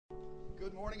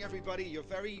Good morning, everybody. You're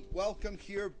very welcome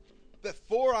here.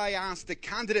 Before I ask the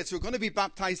candidates who are going to be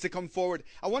baptized to come forward,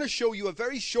 I want to show you a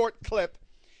very short clip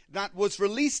that was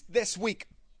released this week.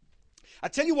 I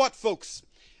tell you what, folks,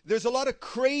 there's a lot of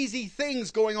crazy things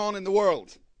going on in the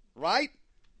world, right?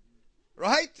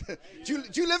 Right? Do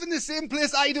you live in the same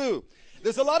place I do?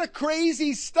 There's a lot of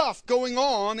crazy stuff going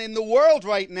on in the world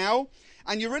right now,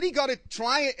 and you really got to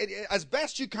try it as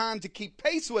best you can to keep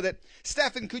pace with it.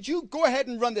 Stefan, could you go ahead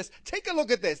and run this? Take a look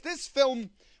at this. This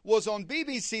film was on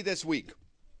BBC this week.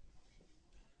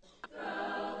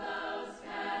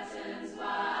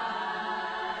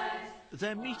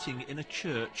 They're meeting in a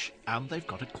church and they've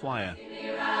got a choir.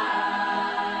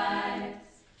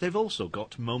 They've also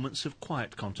got moments of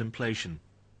quiet contemplation.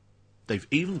 They've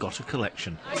even got a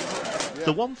collection.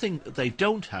 The one thing that they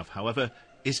don't have, however,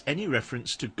 is any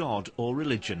reference to God or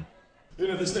religion. You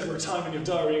know, there's never a time in your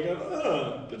diary you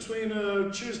go, between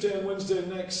Tuesday and Wednesday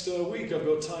next week I've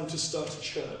got time to start a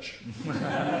church.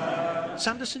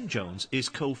 Sanderson Jones is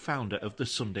co-founder of the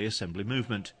Sunday Assembly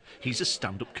movement. He's a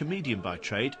stand-up comedian by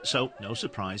trade, so no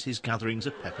surprise his gatherings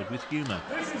are peppered with humour.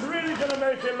 This is really going to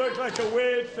make it look like a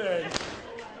weird thing.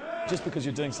 Just because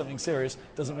you're doing something serious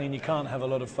doesn't mean you can't have a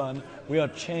lot of fun. We are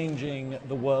changing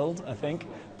the world, I think,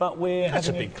 but That's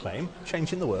a big claim,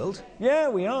 changing the world. Yeah,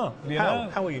 we are.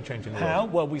 How are you changing the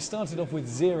world? Well, we started off with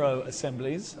 0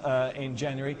 assemblies in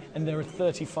January, and there are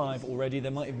 35 already.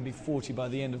 There might even be 40 by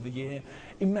the end of the year.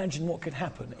 Imagine what could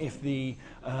happen if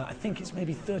I think it's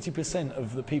maybe 30%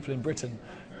 of the people in Britain,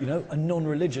 are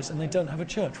non-religious and they don't have a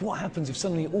church. What happens if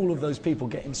suddenly all of those people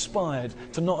get inspired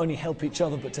to not only help each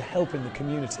other, but to help in the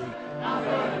community?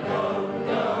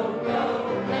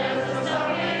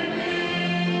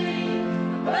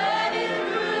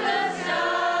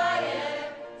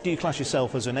 Do you class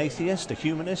yourself as an atheist, a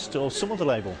humanist, or some other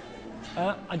label?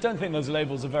 I don't think those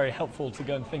labels are very helpful to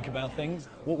go and think about things.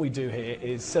 What we do here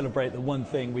is celebrate the one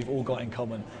thing we've all got in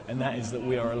common, and that is that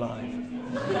we are alive.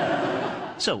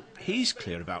 So, he's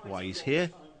clear about why he's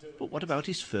here, but what about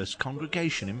his first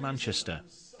congregation in Manchester?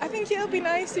 I think it'll be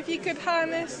nice if you could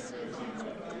harness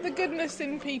the goodness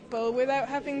in people without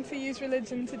having to use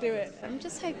religion to do it. I'm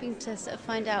just hoping to sort of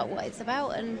find out what it's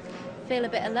about and feel a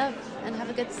bit of love and have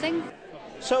a good sing.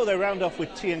 So they round off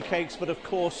with tea and cakes, but of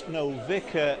course no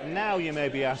vicar. Now you may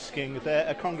be asking, they're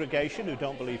a congregation who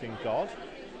don't believe in God.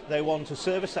 They want a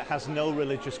service that has no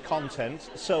religious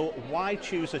content, so why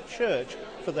choose a church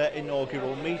for their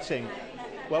inaugural meeting?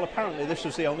 Well, apparently this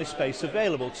was the only space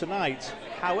available tonight.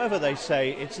 However, they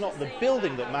say it's not the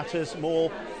building that matters,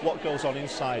 more what goes on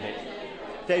inside it.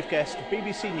 Dave Guest,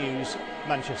 BBC News,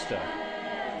 Manchester.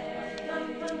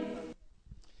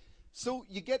 So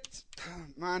you get,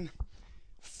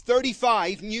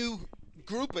 35 new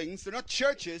groupings. They're not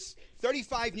churches.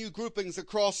 35 new groupings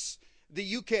across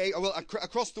the UK,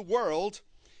 across the world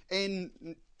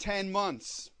in 10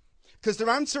 months. Because they're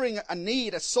answering a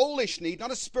need, a soulish need,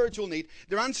 not a spiritual need.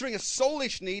 They're answering a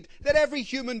soulish need that every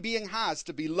human being has,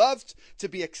 to be loved, to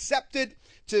be accepted,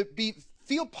 to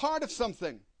feel part of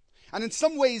something. And in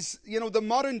some ways, the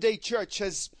modern day church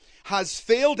has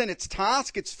failed in its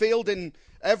task. It's failed in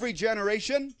every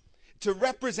generation to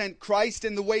represent Christ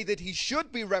in the way that he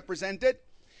should be represented.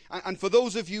 And for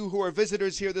those of you who are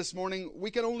visitors here this morning,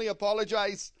 we can only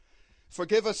apologize.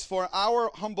 Forgive us for our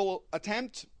humble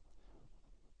attempt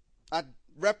at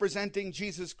representing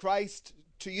Jesus Christ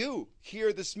to you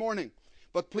here this morning.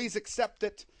 But please accept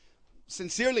it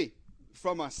sincerely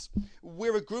from us.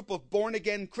 We're a group of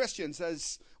born-again Christians,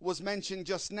 as was mentioned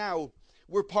just now.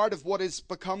 We're part of what has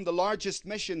become the largest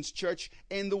missions church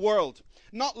in the world.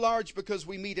 Not large because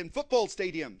we meet in football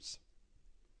stadiums,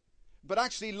 but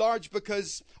actually large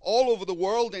because all over the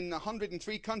world, in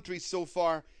 103 countries so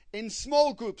far, in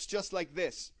small groups just like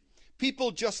this,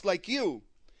 people just like you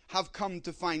have come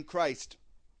to find Christ.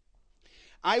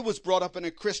 I was brought up in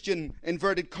a Christian,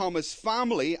 inverted commas,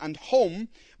 family and home,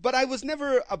 but I was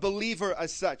never a believer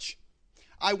as such.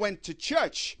 I went to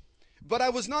church, but I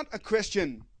was not a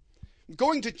Christian.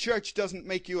 Going to church doesn't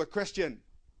make you a Christian.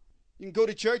 You can go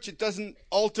to church, it doesn't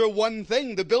alter one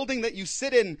thing. The building that you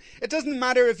sit in, it doesn't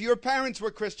matter if your parents were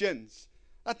Christians.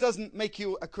 That doesn't make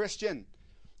you a Christian.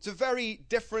 It's a very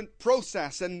different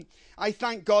process, and I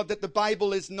thank God that the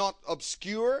Bible is not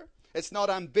obscure, it's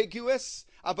not ambiguous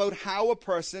about how a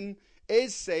person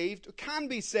is saved, can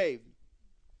be saved.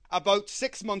 About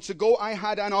 6 months ago, I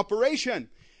had an operation.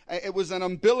 It was an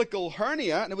umbilical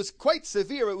hernia, and it was quite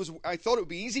severe. I thought it would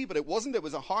be easy, but it wasn't. It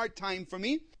was a hard time for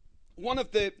me. One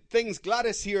of the things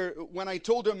Gladys here, when I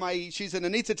told her she's an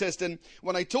anaesthetist, and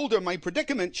when I told her my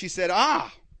predicament, she said,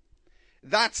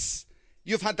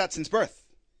 you've had that since birth.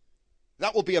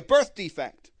 That will be a birth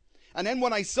defect. And then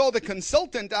when I saw the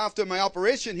consultant after my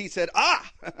operation, he said,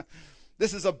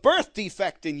 this is a birth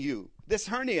defect in you, this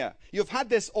hernia. You've had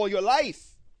this all your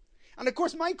life. And of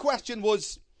course, my question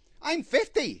was, I'm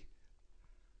 50.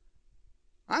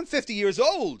 I'm 50 years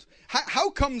old. How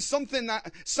come some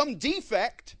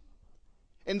defect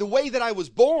in the way that I was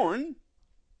born,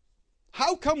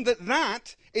 how come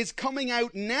that is coming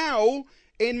out now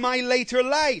in my later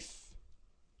life?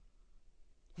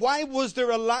 Why was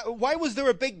there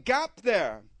a big gap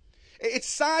there? It's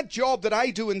a sad job that I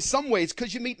do in some ways,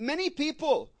 because you meet many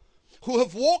people who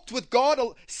have walked with God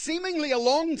seemingly a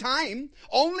long time,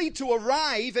 only to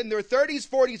arrive in their 30s,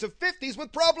 40s, or 50s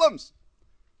with problems.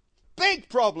 Big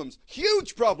problems,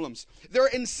 huge problems. They're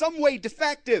in some way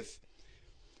defective.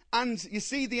 And you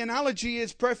see, the analogy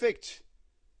is perfect.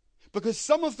 Because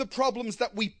some of the problems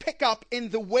that we pick up in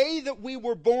the way that we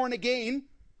were born again,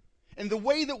 in the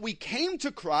way that we came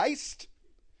to Christ,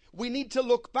 we need to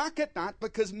look back at that,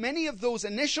 because many of those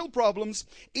initial problems,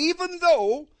 even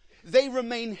though they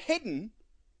remain hidden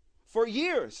for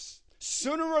years,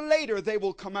 sooner or later they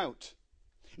will come out.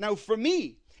 Now for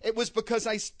me, it was because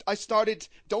I started,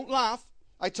 don't laugh,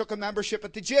 I took a membership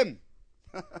at the gym.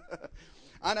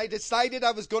 And I decided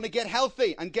I was going to get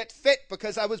healthy and get fit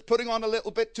because I was putting on a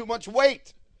little bit too much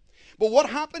weight. But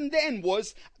what happened then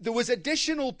was there was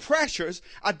additional pressures,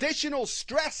 additional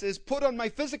stresses put on my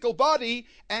physical body.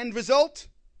 End result?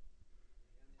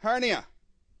 Hernia.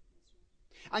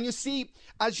 And you see,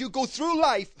 as you go through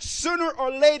life, sooner or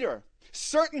later,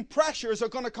 certain pressures are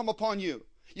going to come upon you.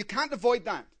 You can't avoid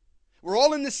that. We're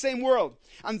all in the same world.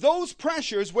 And those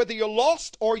pressures, whether you're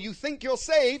lost or you think you're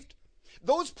saved,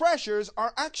 those pressures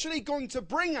are actually going to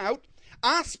bring out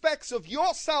aspects of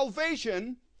your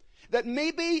salvation that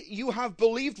maybe you have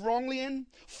believed wrongly in,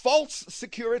 false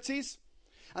securities.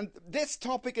 And this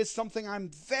topic is something I'm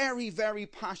very, very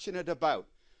passionate about.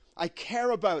 I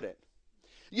care about it.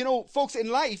 You know, folks, in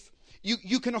life,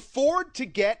 you can afford to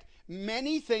get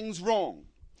many things wrong.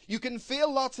 You can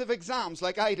fail lots of exams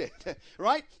like I did,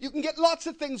 right? You can get lots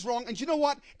of things wrong, and you know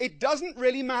what? It doesn't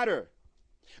really matter.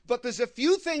 But there's a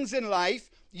few things in life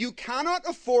you cannot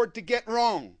afford to get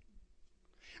wrong.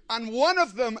 And one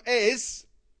of them is,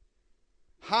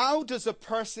 how does a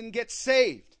person get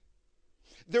saved?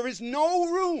 There is no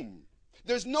room.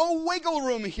 There's no wiggle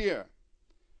room here.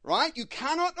 Right? You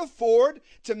cannot afford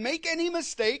to make any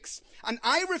mistakes. And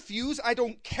I refuse. I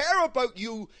don't care about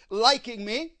you liking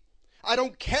me. I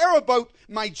don't care about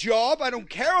my job. I don't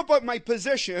care about my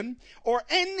position or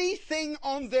anything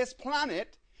on this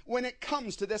planet when it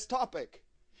comes to this topic.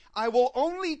 I will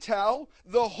only tell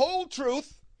the whole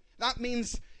truth. That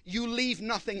means you leave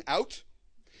nothing out.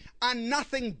 And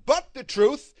nothing but the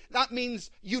truth. That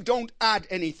means you don't add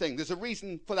anything. There's a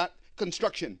reason for that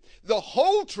construction. The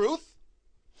whole truth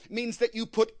means that you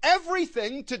put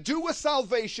everything to do with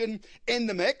salvation in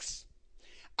the mix.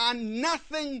 And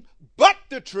nothing but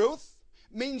the truth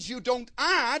means you don't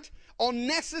add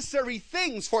unnecessary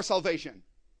things for salvation.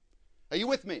 Are you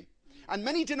with me? And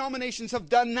many denominations have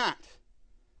done that.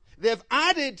 They've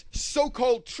added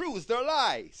so-called truths, they're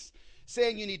lies,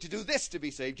 saying you need to do this to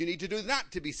be saved, you need to do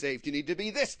that to be saved, you need to be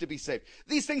this to be saved.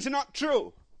 These things are not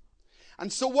true.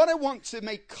 And so what I want to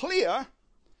make clear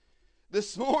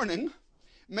this morning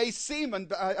may seem,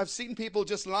 and I've seen people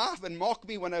just laugh and mock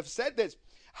me when I've said this,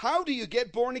 how do you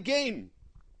get born again?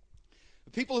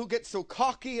 People who get so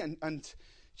cocky and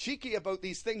cheeky about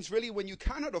these things, really, when you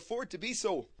cannot afford to be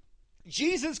so.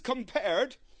 Jesus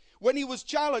compared, when he was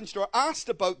challenged or asked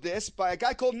about this by a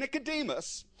guy called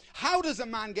Nicodemus, how does a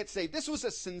man get saved? This was a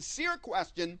sincere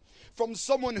question from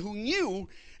someone who knew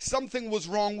something was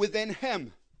wrong within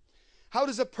him. How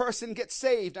does a person get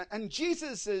saved? And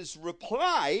Jesus'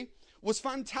 reply was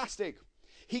fantastic.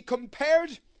 He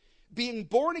compared being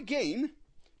born again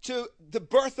to the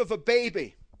birth of a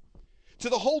baby, to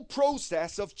the whole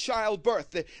process of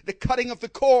childbirth, the cutting of the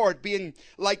cord being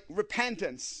like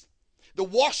repentance, the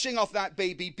washing of that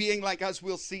baby being like, as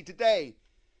we'll see today,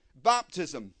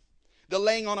 baptism, the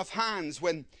laying on of hands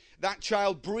when that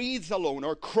child breathes alone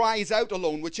or cries out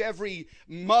alone, which every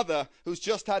mother who's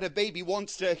just had a baby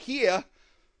wants to hear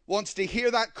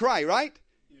that cry, right?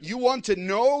 Yeah. You want to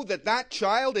know that that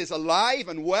child is alive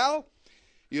and well,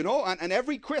 you know, and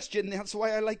every Christian, that's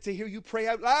why I like to hear you pray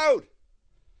out loud.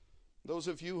 Those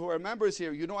of you who are members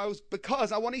here, you know,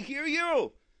 because I want to hear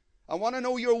you. I want to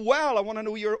know you're well. I want to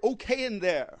know you're okay in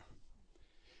there.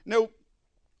 Now,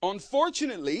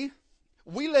 unfortunately,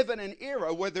 we live in an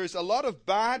era where there's a lot of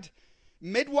bad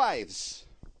midwives.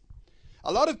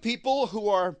 A lot of people who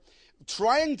are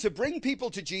trying to bring people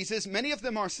to Jesus. Many of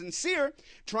them are sincere,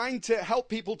 trying to help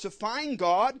people to find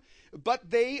God, but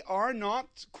they are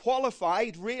not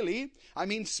qualified, really. I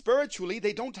mean, spiritually,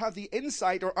 they don't have the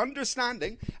insight or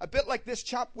understanding. A bit like this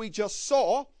chap we just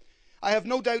saw. I have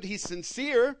no doubt he's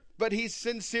sincere, but he's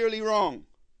sincerely wrong.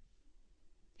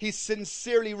 He's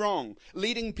sincerely wrong,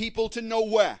 leading people to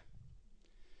nowhere.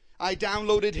 I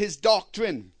downloaded his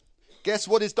doctrine. Guess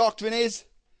what his doctrine is?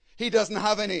 He doesn't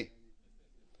have any.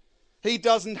 He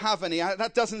doesn't have any.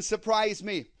 That doesn't surprise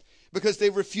me, because they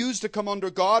refuse to come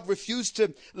under God, refuse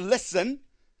to listen,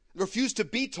 refuse to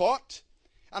be taught.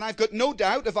 And I've got no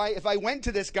doubt if I went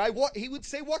to this guy, what he would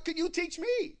say, what can you teach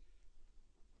me?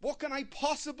 What can I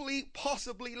possibly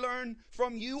learn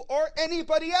from you or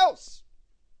anybody else?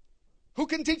 Who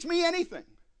can teach me anything?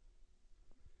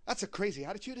 That's a crazy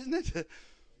attitude, isn't it?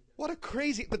 What a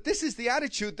crazy, but this is the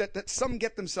attitude that some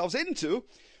get themselves into.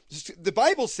 The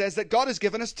Bible says that God has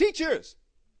given us teachers.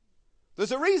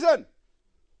 There's a reason.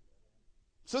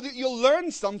 So that you'll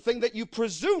learn something that you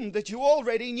presumed that you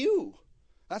already knew.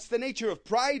 That's the nature of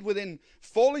pride within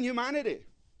fallen humanity.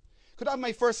 Could I have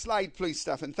my first slide, please,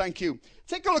 Stefan? Thank you.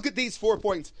 Take a look at these 4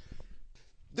 points.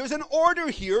 There's an order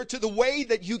here to the way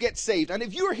that you get saved. And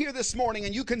if you're here this morning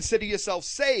and you consider yourself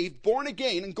saved, born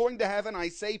again, and going to heaven, I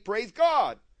say, praise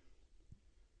God.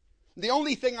 The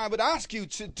only thing I would ask you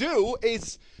to do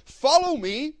is follow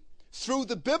me through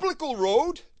the biblical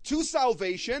road to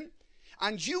salvation,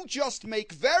 and you just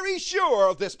make very sure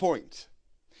of this point.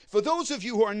 For those of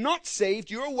you who are not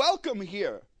saved, you're welcome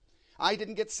here. I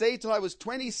didn't get saved till I was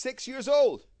 26 years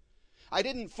old. I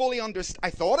didn't fully understand.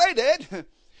 I thought I did,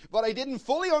 but I didn't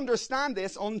fully understand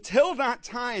this until that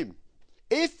time.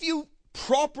 If you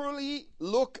properly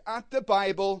look at the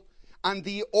Bible and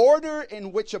the order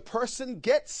in which a person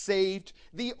gets saved,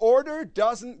 the order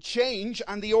doesn't change,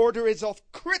 and the order is of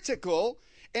critical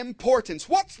importance.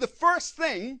 What's the first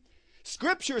thing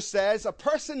Scripture says a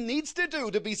person needs to do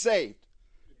to be saved?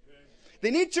 They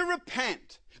need to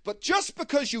repent. But just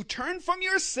because you turn from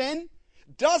your sin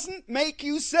doesn't make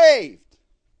you saved.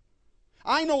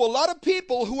 I know a lot of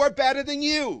people who are better than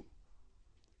you.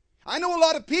 I know a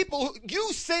lot of people who,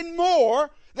 you sin more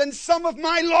than some of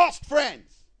my lost friends.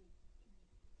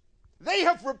 They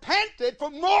have repented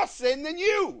for more sin than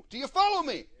you. Do you follow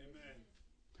me? Amen.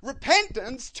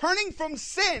 Repentance, turning from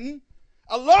sin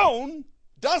alone,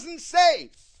 doesn't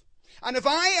save. And if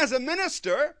I, as a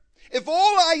minister, if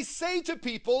all I say to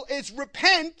people is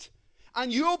repent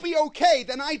and you'll be okay,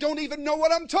 then I don't even know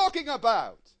what I'm talking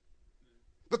about.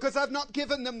 Because I've not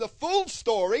given them the full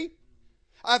story.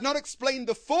 I've not explained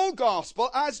the full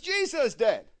gospel as Jesus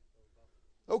did.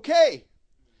 Okay.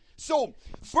 So,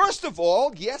 first of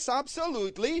all, yes,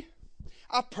 absolutely,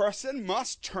 a person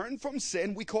must turn from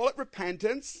sin. We call it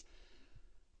repentance.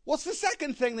 What's the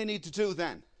second thing they need to do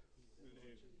then?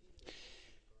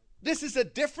 This is a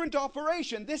different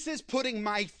operation. This is putting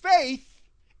my faith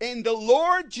in the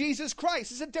Lord Jesus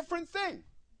Christ. It's a different thing.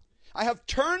 I have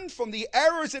turned from the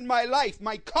errors in my life.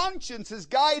 My conscience is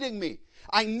guiding me.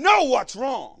 I know what's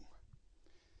wrong.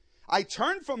 I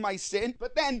turn from my sin,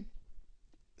 but then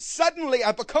suddenly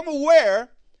I become aware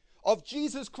of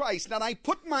Jesus Christ, and I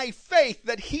put my faith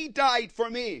that He died for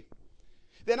me.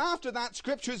 Then after that,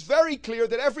 Scripture is very clear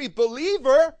that every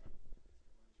believer,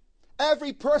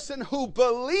 every person who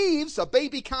believes, a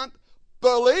baby can't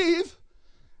believe,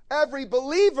 every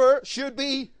believer should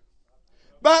be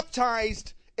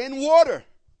baptized in water.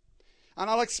 And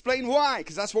I'll explain why,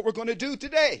 because that's what we're going to do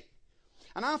today.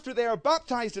 And after they are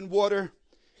baptized in water,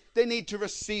 they need to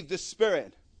receive the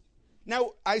Spirit.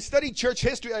 Now, I studied church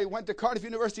history. I went to Cardiff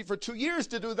University for 2 years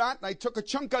to do that, and I took a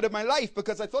chunk out of my life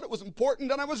because I thought it was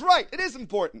important, and I was right. It is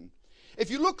important.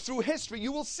 If you look through history,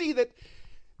 you will see that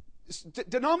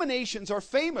denominations are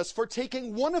famous for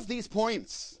taking one of these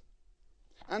points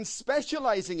and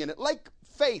specializing in it, like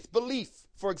faith, belief,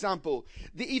 for example.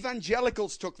 The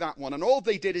evangelicals took that one, and all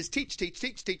they did is teach.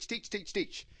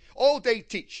 All day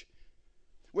teach.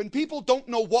 When people don't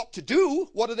know what to do,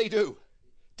 what do?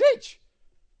 Teach.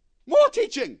 More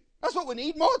teaching. That's what we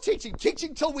need, more teaching.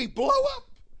 Teaching till we blow up.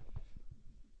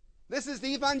 This is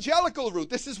the evangelical route.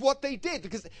 This is what they did,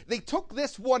 because they took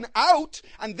this one out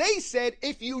and they said,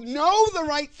 if you know the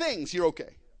right things, you're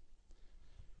okay.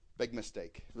 Big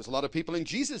mistake. There was a lot of people in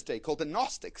Jesus' day called the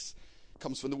Gnostics. It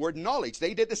comes from the word knowledge.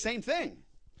 They did the same thing.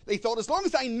 They thought, as long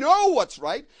as I know what's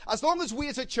right, as long as we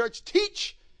as a church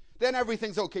teach, then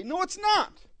everything's okay. No, it's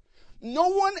not. No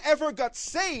one ever got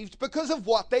saved because of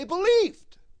what they believed.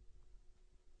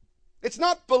 It's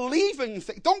not believing.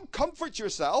 Don't comfort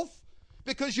yourself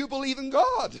because you believe in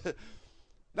God.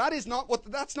 That's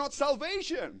not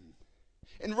salvation.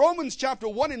 In Romans chapter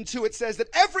 1 and 2, it says that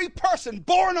every person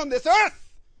born on this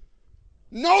earth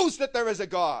knows that there is a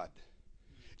God.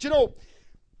 Do you know,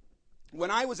 when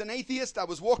I was an atheist, I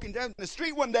was walking down the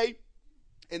street one day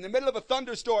in the middle of a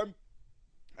thunderstorm,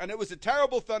 and it was a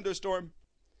terrible thunderstorm.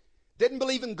 Didn't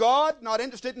believe in God, not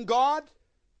interested in God.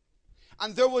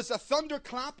 And there was a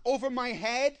thunderclap over my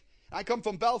head. I come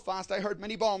from Belfast. I heard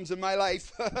many bombs in my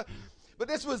life. But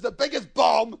this was the biggest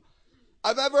bomb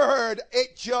I've ever heard.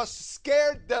 It just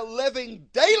scared the living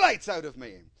daylights out of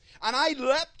me. And I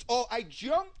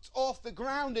jumped off the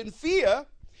ground in fear,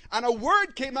 and a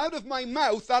word came out of my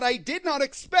mouth that I did not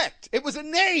expect. It was a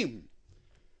name.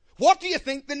 What do you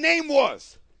think the name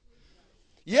was?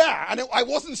 Yeah, and I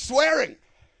wasn't swearing.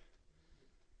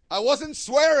 I wasn't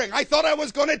swearing. I thought I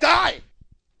was going to die.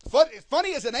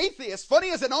 Funny as an atheist,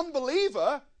 funny as an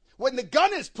unbeliever, when the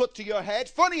gun is put to your head,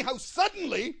 funny how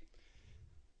suddenly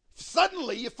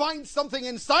you find something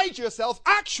inside yourself.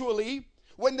 Actually,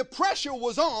 when the pressure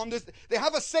was on, they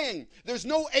have a saying, there's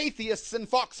no atheists in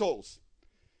foxholes.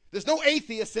 There's no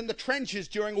atheists in the trenches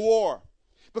during war.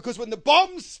 Because when the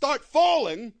bombs start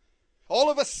falling,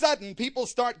 all of a sudden people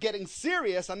start getting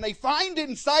serious and they find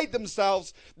inside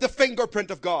themselves the fingerprint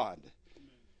of God.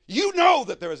 You know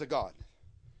that there is a God.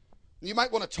 You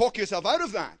might want to talk yourself out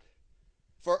of that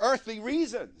for earthly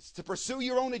reasons, to pursue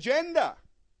your own agenda.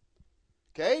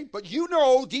 Okay? But you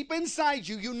know, deep inside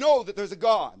you, you know that there's a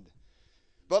God.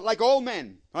 But like all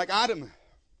men, like Adam,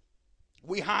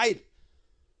 we hide.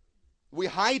 We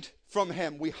hide from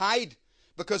him. We hide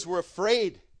because we're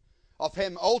afraid of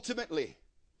him ultimately.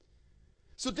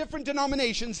 So different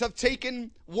denominations have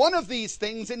taken one of these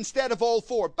things instead of all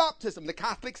four. Baptism, the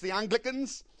Catholics, the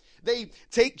Anglicans, they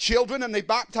take children and they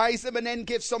baptize them and then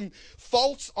give some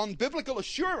false, unbiblical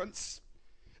assurance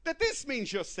that this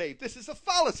means you're saved. This is a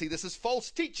fallacy. This is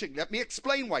false teaching. Let me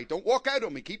explain why. Don't walk out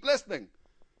on me. Keep listening.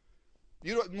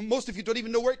 Most of you don't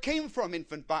even know where it came from,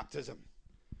 infant baptism.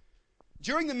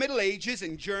 During the Middle Ages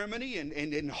in Germany,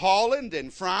 in Holland,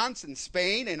 in France, in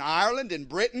Spain, in Ireland, in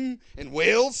Britain, in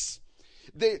Wales,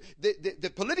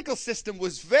 the political system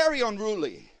was very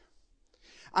unruly.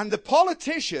 And the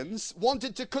politicians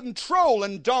wanted to control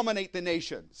and dominate the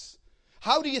nations.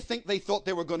 How do you think they thought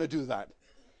they were going to do that?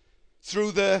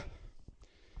 Through the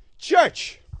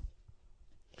church.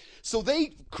 So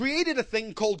they created a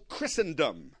thing called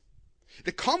Christendom,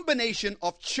 the combination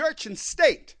of church and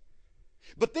state.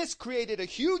 But this created a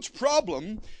huge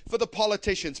problem for the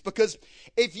politicians, because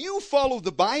if you follow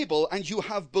the Bible and you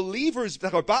have believers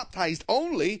that are baptized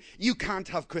only, you can't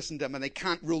have Christendom and they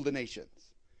can't rule the nations.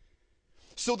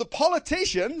 So the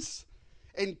politicians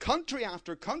in country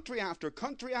after country after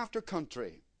country after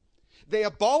country, they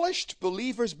abolished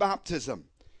believers' baptism,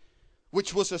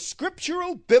 which was a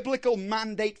scriptural biblical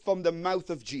mandate from the mouth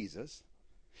of Jesus.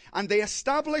 And they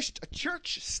established a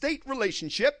church-state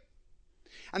relationship.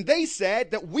 And they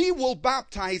said that we will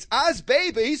baptize as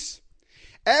babies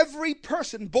every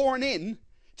person born in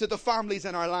to the families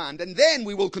in our land. And then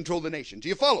we will control the nation. Do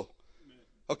you follow?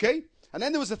 Okay? And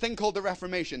then there was a thing called the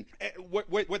Reformation,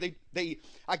 where they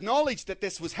acknowledged that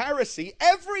this was heresy.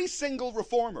 Every single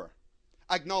reformer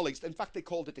acknowledged. In fact, they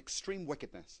called it extreme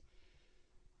wickedness.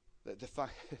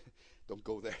 Don't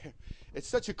go there. It's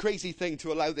such a crazy thing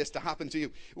to allow this to happen to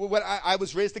you. Well, I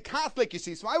was raised a Catholic, you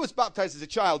see, so I was baptized as a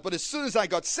child. But as soon as I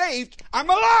got saved, I'm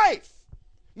alive.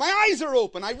 My eyes are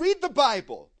open. I read the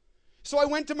Bible. So I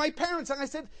went to my parents and I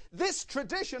said, this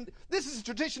is a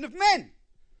tradition of men.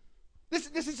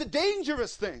 This is a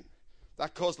dangerous thing.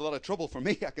 That caused a lot of trouble for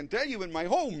me, I can tell you, in my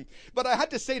home. But I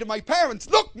had to say to my parents,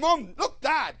 look, Mum, look,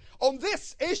 Dad, on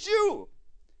this issue,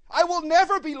 I will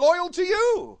never be loyal to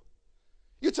you.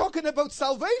 You're talking about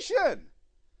salvation.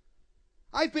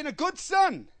 I've been a good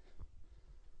son.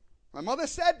 My mother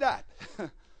said that. I've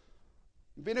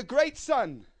been a great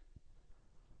son.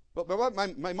 But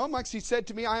my mum actually said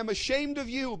to me, I am ashamed of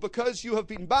you because you have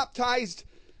been baptized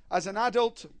as an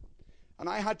adult. And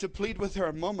I had to plead with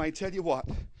her, Mum, I tell you what,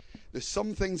 there's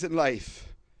some things in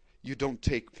life you don't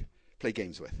play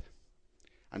games with.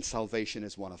 And salvation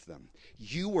is one of them.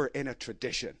 You were in a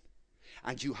tradition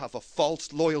and you have a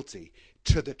false loyalty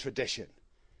to the tradition.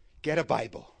 Get a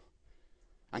Bible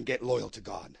and get loyal to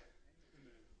God.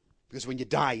 Because when you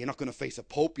die, you're not going to face a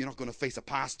pope, you're not going to face a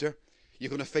pastor. You're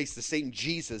going to face the same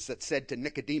Jesus that said to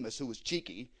Nicodemus, who was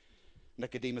cheeky.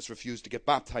 Nicodemus refused to get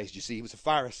baptized, you see, he was a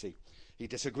Pharisee. He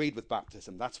disagreed with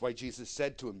baptism. That's why Jesus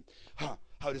said to him, how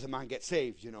does a man get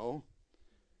saved, you know?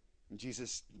 And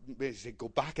Jesus said, go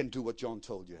back and do what John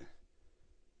told you.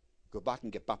 Go back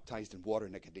and get baptized in water,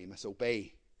 Nicodemus.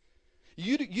 Obey.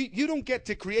 You don't get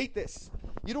to create this.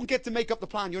 You don't get to make up the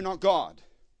plan. You're not God.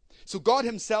 So God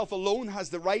himself alone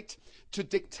has the right to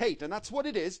dictate. And that's what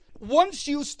it is. Once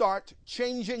you start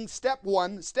changing step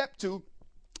 1, step 2,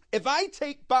 If I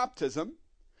take baptism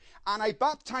and I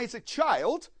baptize a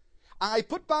child and I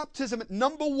put baptism at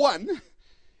number 1,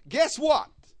 guess what?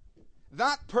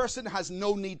 That person has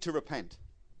no need to repent.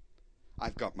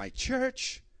 I've got my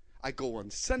church, I go on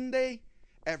Sunday,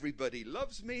 everybody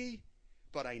loves me,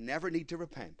 but I never need to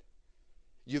repent.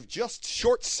 You've just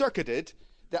short-circuited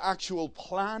the actual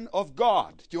plan of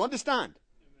God. Do you understand?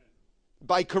 Amen.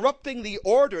 By corrupting the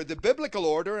order, the biblical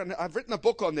order, and I've written a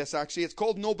book on this actually, it's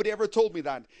called Nobody Ever Told Me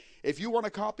That. If you want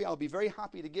a copy, I'll be very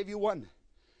happy to give you one.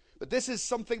 But this is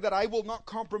something that I will not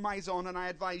compromise on, and I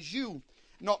advise you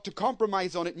not to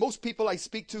compromise on it. Most people I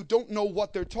speak to don't know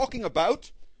what they're talking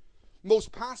about.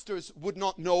 Most pastors would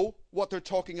not know what they're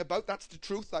talking about. That's the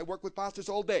truth. I work with pastors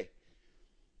all day.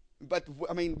 But,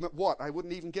 I mean, what? I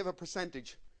wouldn't even give a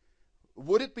percentage.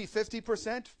 Would it be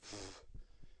 50%?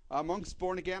 Amongst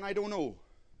born again, I don't know.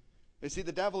 You see,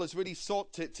 the devil has really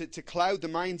sought to cloud the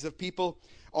minds of people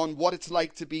on what it's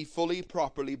like to be fully,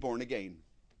 properly born again.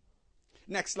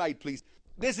 Next slide, please.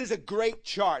 This is a great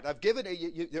chart. I've given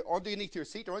it underneath your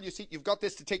seat or on your seat. You've got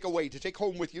this to take away, to take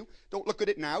home with you. Don't look at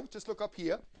it now. Just look up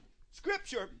here.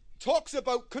 Scripture talks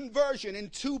about conversion in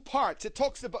 2 parts. It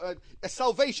talks about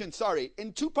salvation,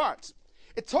 in 2 parts.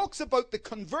 It talks about the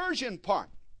conversion part.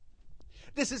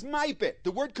 This is my bit.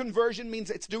 The word conversion means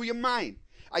it's do your mind.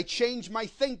 I change my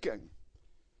thinking.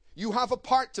 You have a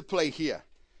part to play here.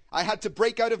 I had to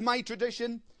break out of my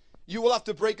tradition. You will have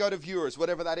to break out of yours,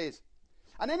 whatever that is.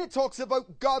 And then it talks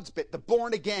about God's bit, the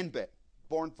born again bit.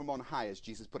 Born from on high, as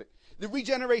Jesus put it. The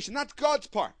regeneration, that's God's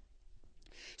part.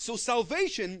 So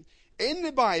salvation in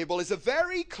the Bible is a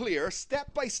very clear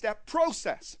step-by-step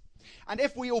process. And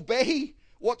if we obey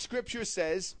what Scripture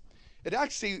says, it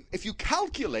actually, if you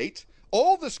calculate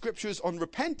all the Scriptures on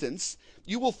repentance,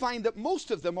 you will find that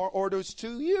most of them are orders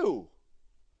to you,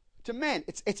 to men.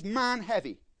 It's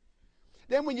man-heavy.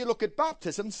 Then when you look at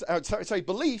baptism,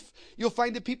 belief, you'll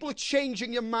find that people are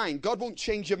changing your mind. God won't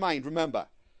change your mind, remember.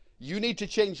 You need to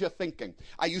change your thinking.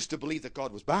 I used to believe that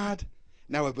God was bad.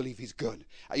 Now I believe he's good.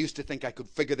 I used to think I could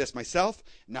figure this myself.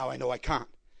 Now I know I can't.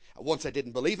 Once I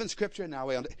didn't believe in Scripture, now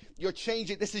you're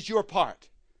changing. This is your part.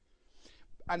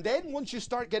 And then once you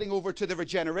start getting over to the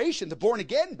regeneration, the born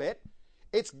again bit,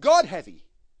 it's God heavy.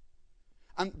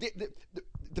 And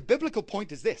the biblical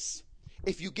point is this.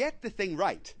 If you get the thing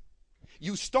right,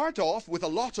 you start off with a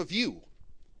lot of you,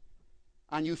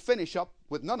 and you finish up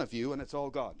with none of you, and it's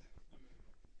all God.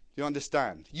 Do you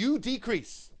understand? You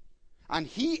decrease, and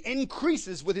he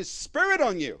increases with his Spirit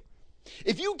on you.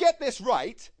 If you get this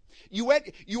right,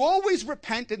 you always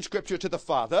repent in Scripture to the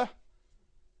Father,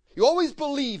 you always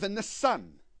believe in the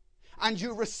Son, and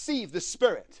you receive the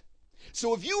Spirit.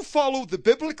 So if you follow the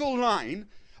biblical line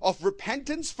of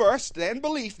repentance first, then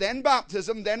belief, then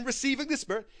baptism, then receiving the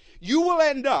Spirit, you will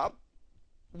end up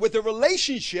with a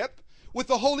relationship with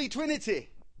the Holy Trinity.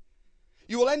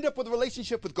 You will end up with a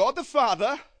relationship with God the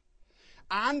Father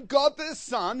and God the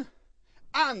Son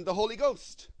and the Holy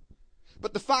Ghost.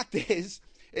 But the fact is,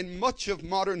 in much of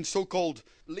modern so-called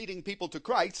leading people to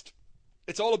Christ,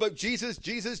 it's all about Jesus,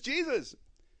 Jesus, Jesus.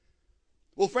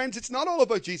 Well, friends, it's not all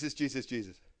about Jesus, Jesus,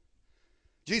 Jesus.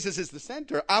 Jesus is the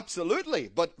center, absolutely.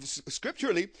 But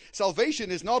scripturally,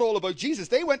 salvation is not all about Jesus.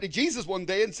 They went to Jesus one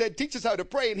day and said, teach us how to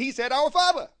pray. And he said, our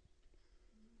Father.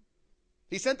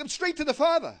 He sent them straight to the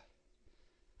Father.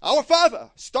 Our Father.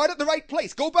 Start at the right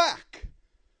place. Go back.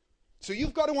 So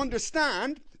you've got to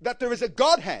understand that there is a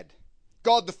Godhead.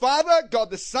 God the Father,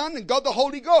 God the Son, and God the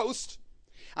Holy Ghost.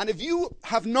 And if you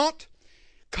have not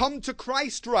come to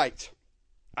Christ right,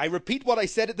 I repeat what I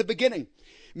said at the beginning.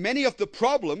 Many of the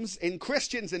problems in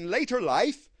Christians in later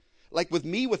life, like with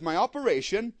me, with my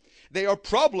operation, they are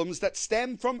problems that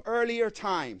stem from earlier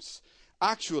times.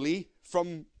 Actually,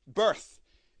 from birth,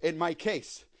 in my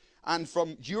case. And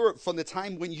from the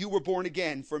time when you were born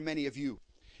again, for many of you.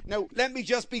 Now, let me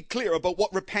just be clear about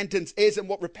what repentance is and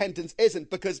what repentance isn't.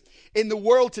 Because in the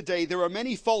world today, there are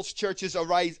many false churches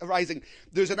arising.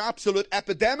 There's an absolute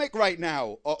epidemic right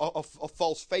now of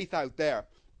false faith out there.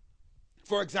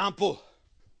 For example,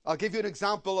 I'll give you an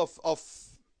example of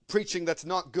preaching that's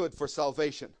not good for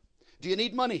salvation. Do you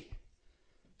need money?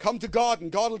 Come to God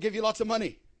and God will give you lots of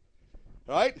money.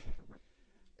 Right?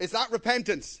 Is that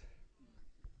repentance?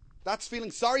 That's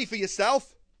feeling sorry for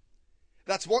yourself.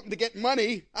 That's wanting to get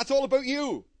money. That's all about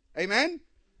you. Amen?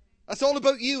 That's all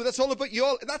about you. That's all about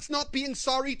you. That's not being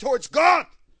sorry towards God.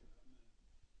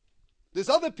 There's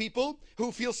other people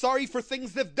who feel sorry for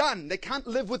things they've done. They can't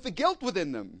live with the guilt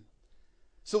within them.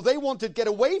 So they want to get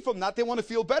away from that. They want to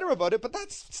feel better about it. But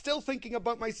that's still thinking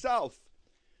about myself.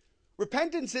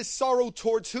 Repentance is sorrow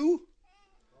towards who?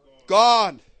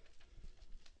 God.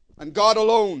 And God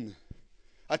alone.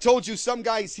 I told you some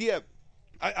guys here,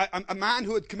 a man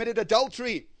who had committed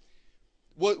adultery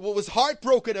was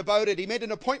heartbroken about it. He made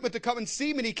an appointment to come and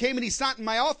see me, and he came and he sat in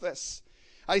my office.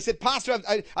 And he said, Pastor,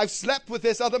 I've slept with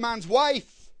this other man's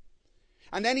wife.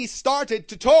 And then he started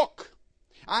to talk,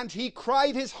 and he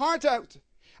cried his heart out.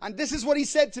 And this is what he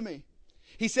said to me.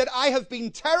 He said, I have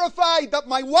been terrified that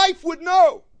my wife would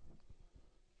know.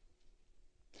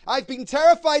 I've been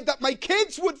terrified that my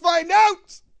kids would find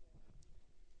out.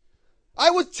 I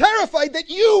was terrified that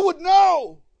you would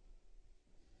know.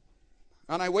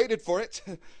 And I waited for it.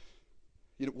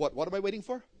 You know, what am I waiting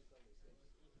for?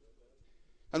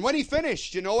 And when he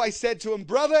finished, I said to him,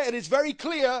 brother, it is very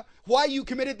clear why you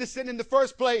committed the sin in the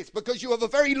first place. Because you have a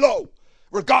very low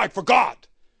regard for God.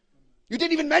 You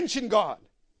didn't even mention God.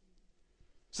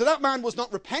 So that man was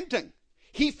not repenting.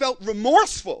 He felt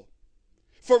remorseful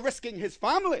for risking his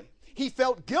family. He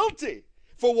felt guilty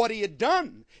for what he had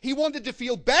done. He wanted to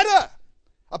feel better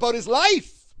about his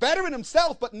life, better in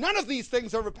himself. But none of these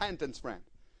things are repentance, friend.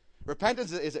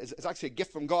 Repentance is actually a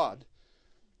gift from God.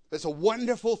 It's a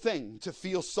wonderful thing to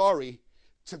feel sorry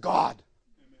to God.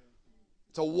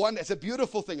 It's a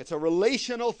beautiful thing. It's a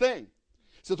relational thing.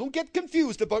 So don't get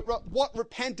confused about what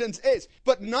repentance is.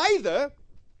 But neither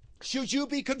should you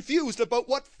be confused about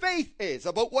what faith is,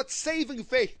 about what saving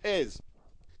faith is.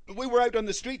 We were out on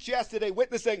the streets yesterday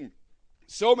witnessing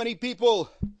so many people.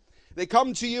 They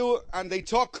come to you and they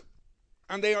talk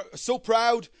and they are so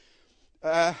proud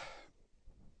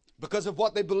because of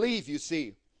what they believe, you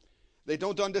see. They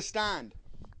don't understand.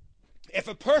 If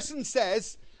a person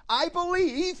says, I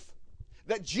believe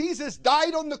that Jesus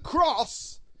died on the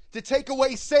cross to take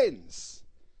away sins,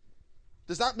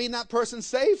 does that mean that person's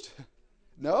saved?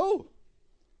 No.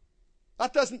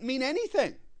 That doesn't mean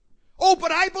anything. Oh,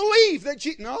 but I believe that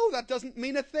No, that doesn't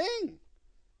mean a thing.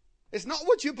 It's not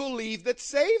what you believe that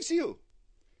saves you.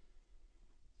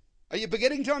 Are you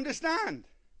beginning to understand?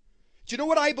 Do you know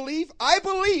what I believe? I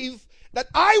believe that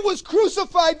I was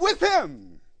crucified with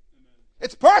him.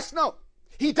 It's personal.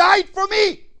 He died for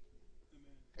me.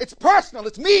 It's personal.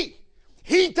 It's me.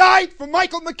 He died for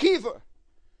Michael McKeever.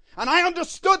 And I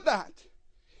understood that.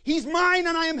 He's mine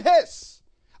and I am his.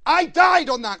 I died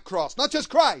on that cross, not just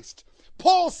Christ.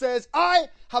 Paul says, I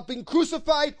have been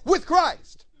crucified with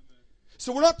Christ.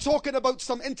 So we're not talking about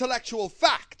some intellectual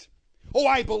fact. Oh,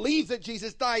 I believe that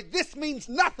Jesus died. This means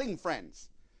nothing, friends,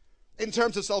 in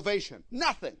terms of salvation.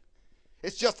 Nothing.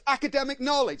 It's just academic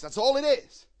knowledge. That's all it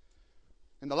is.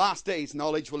 In the last days,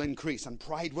 knowledge will increase and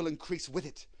pride will increase with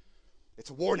it.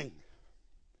 It's a warning.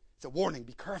 It's a warning.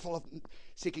 Be careful of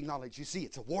seeking knowledge. You see,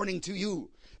 it's a warning to you.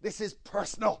 This is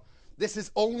personal. This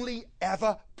is only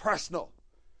ever personal.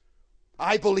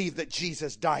 I believe that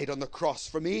Jesus died on the cross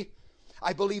for me.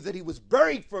 I believe that he was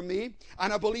buried for me.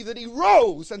 And I believe that he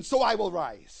rose, and so I will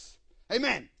rise.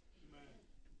 Amen. Amen.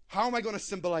 How am I going to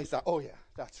symbolize that? Oh yeah,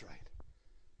 that's right.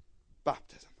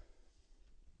 Baptism.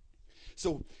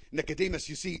 So Nicodemus,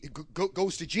 you see,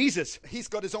 goes to Jesus. He's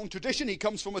got his own tradition. He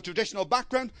comes from a traditional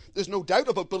background. There's no doubt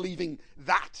about believing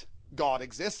that God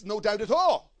exists. No doubt at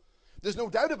all. There's no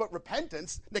doubt about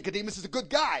repentance. Nicodemus is a good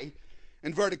guy,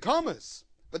 inverted commas.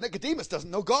 But Nicodemus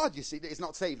doesn't know God, you see. He's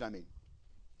not saved, I mean.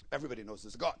 Everybody knows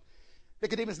there's a God.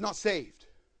 Nicodemus is not saved.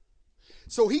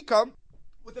 So he comes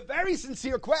with a very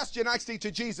sincere question, actually,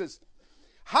 to Jesus.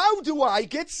 How do I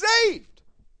get saved?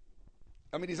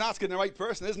 I mean, he's asking the right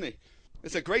person, isn't he?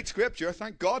 It's a great scripture.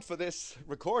 Thank God for this,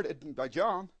 recorded by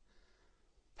John.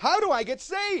 How do I get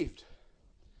saved?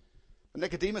 And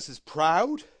Nicodemus is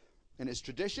proud in his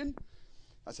tradition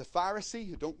as a Pharisee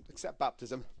who don't accept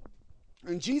baptism.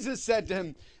 And Jesus said to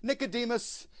him,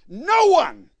 Nicodemus, no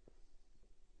one.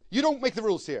 You don't make the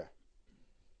rules here.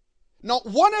 Not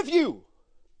one of you.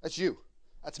 That's you.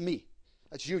 That's me.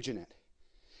 That's you, Jeanette.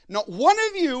 Not one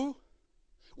of you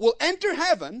will enter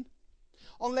heaven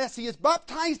unless he is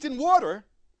baptized in water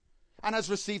and has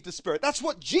received the Spirit. That's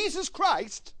what Jesus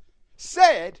Christ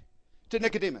said to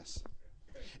Nicodemus.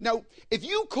 Now, if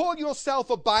you call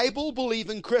yourself a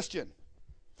Bible-believing Christian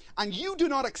and you do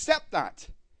not accept that,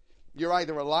 you're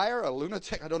either a liar, a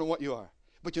lunatic, I don't know what you are,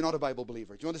 but you're not a Bible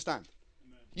believer. Do you understand?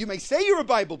 Amen. You may say you're a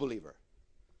Bible believer,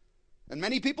 and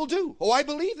many people do. Oh, I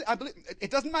believe.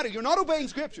 It doesn't matter. You're not obeying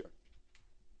Scripture.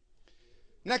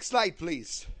 Next slide,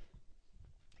 please.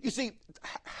 You see,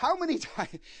 how many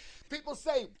times people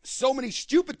say so many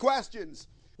stupid questions.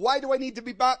 Why do I need to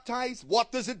be baptized?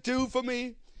 What does it do for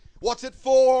me? What's it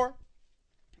for?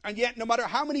 And yet, no matter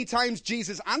how many times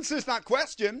Jesus answers that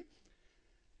question,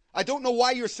 I don't know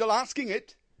why you're still asking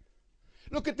it.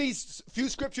 Look at these few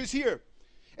scriptures here.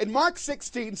 In Mark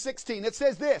 16:16, it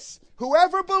says this.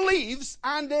 Whoever believes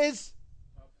and is...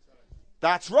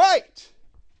 That's right.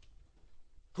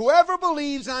 Whoever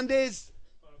believes and is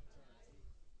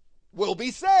will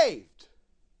be saved.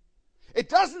 It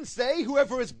doesn't say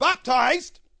whoever is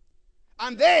baptized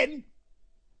and then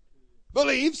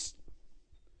believes.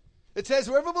 It says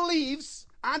whoever believes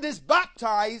and is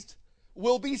baptized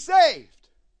will be saved.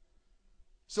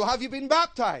 So have you been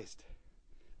baptized?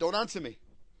 Don't answer me.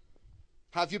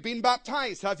 Have you been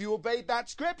baptized? Have you obeyed that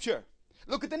scripture?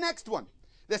 Look at the next one.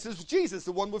 This is Jesus,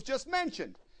 the one we've just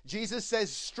mentioned. Jesus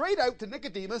says straight out to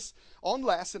Nicodemus,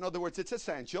 unless, in other words, it's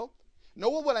essential, no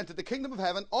one will enter the kingdom of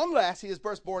heaven unless he is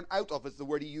first born out of, is the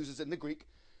word he uses in the Greek.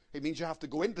 It means you have to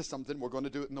go into something. We're going to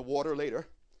do it in the water later.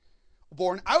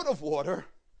 Born out of water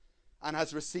and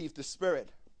has received the Spirit.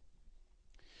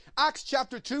 Acts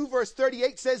chapter 2 verse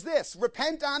 38 says this,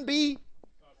 repent and be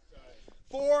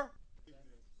for.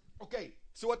 Okay,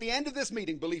 so at the end of this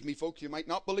meeting, believe me folks, you might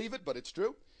not believe it, but it's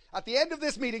true. At the end of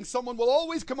this meeting, someone will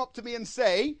always come up to me and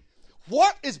say,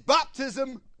 what is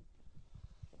baptism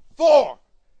for?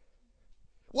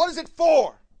 What is it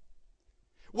for?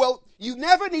 Well, you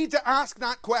never need to ask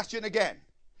that question again.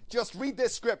 Just read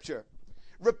this scripture.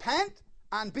 Repent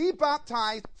and be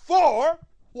baptized for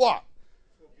what?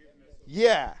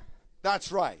 Yeah,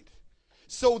 that's right.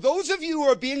 So those of you who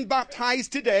are being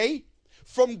baptized today,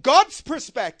 from God's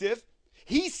perspective,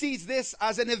 he sees this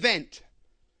as an event.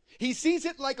 He sees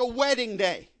it like a wedding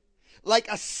day, like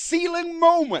a sealing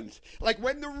moment, like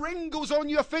when the ring goes on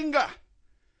your finger.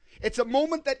 It's a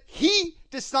moment that he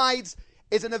decides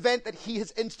is an event that he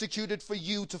has instituted for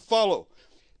you to follow.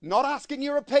 Not asking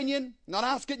your opinion, not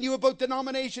asking you about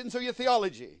denominations or your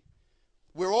theology.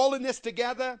 We're all in this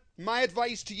together. My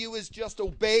advice to you is just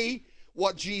obey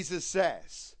what Jesus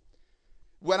says.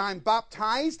 When I'm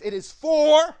baptized, it is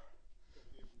for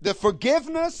the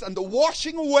forgiveness and the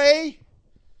washing away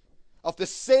of the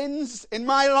sins in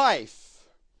my life.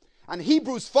 And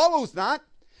Hebrews follows that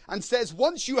and says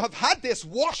once you have had this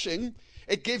washing,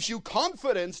 it gives you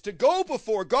confidence to go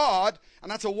before God.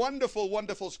 And that's a wonderful,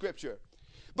 wonderful scripture.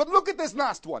 But look at this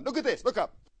last one. Look at this. Look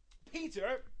up.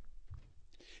 Peter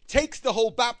takes the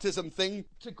whole baptism thing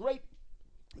to great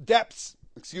depths.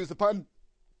 Excuse the pun.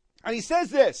 And he says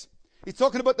this. He's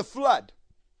talking about the flood.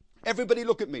 Everybody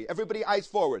look at me. Everybody eyes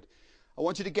forward. I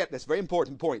want you to get this very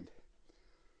important point.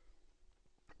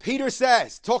 Peter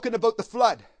says, talking about the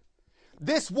flood,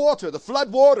 this water, the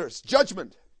flood waters,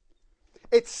 judgment,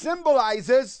 it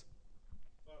symbolizes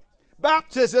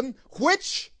baptism,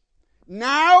 which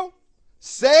now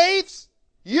saves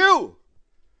you.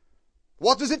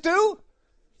 What does it do?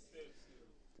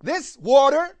 This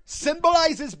water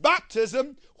symbolizes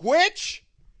baptism, which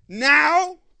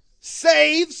now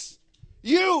saves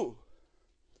you.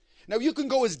 Now you can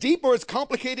go as deep or as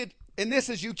complicated in this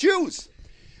as you choose.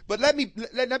 But let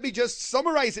me just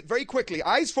summarize it very quickly.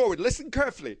 Eyes forward. Listen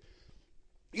carefully.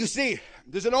 You see,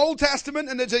 there's an Old Testament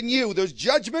and there's a New. There's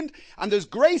judgment and there's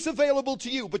grace available to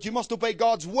you, but you must obey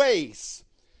God's ways.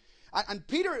 And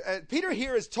Peter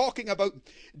here is talking about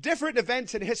different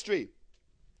events in history.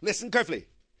 Listen carefully.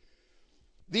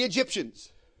 The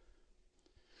Egyptians.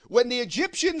 When the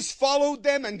Egyptians followed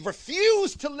them and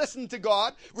refused to listen to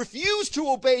God, refused to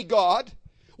obey God,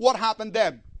 what happened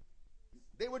then?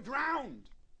 They were drowned.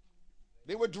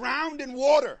 They were drowned in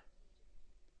water.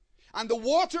 And the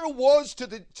water was to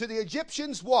the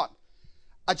Egyptians what?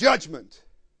 A judgment.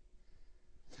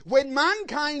 When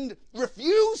mankind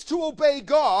refused to obey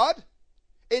God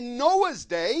in Noah's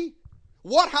day,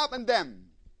 what happened then?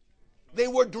 They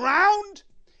were drowned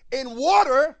in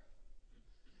water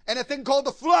in a thing called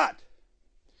the flood.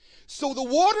 So the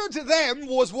water to them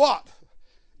was what?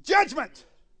 Judgment.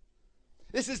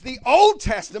 This is the Old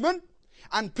Testament,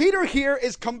 and Peter here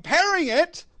is comparing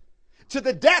it to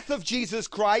the death of Jesus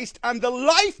Christ and the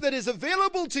life that is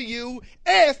available to you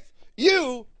if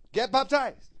you get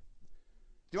baptized.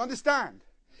 Do you understand?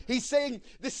 He's saying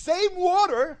the same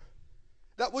water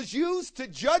that was used to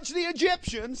judge the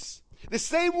Egyptians, the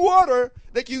same water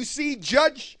that you see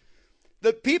judge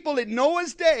the people in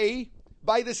Noah's day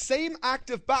by the same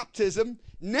act of baptism,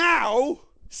 now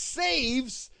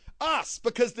saves us,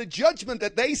 because the judgment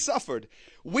that they suffered,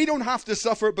 we don't have to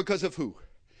suffer because of who?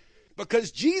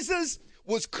 Because Jesus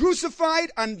was crucified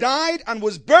and died and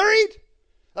was buried.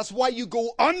 That's why you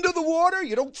go under the water.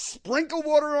 You don't sprinkle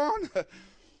water on.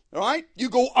 All right? You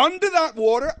go under that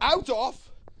water, out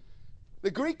of.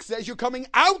 The Greek says you're coming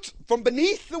out from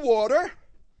beneath the water.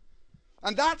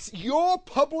 And that's your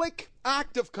public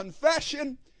act of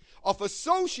confession, of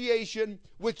association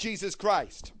with Jesus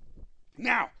Christ.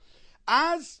 Now,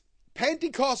 as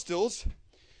Pentecostals,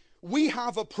 we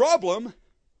have a problem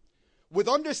with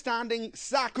understanding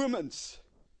sacraments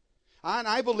And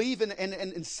I believe in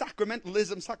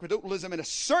sacramentalism in a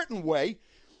certain way.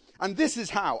 And this is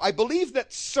how. I believe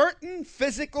that certain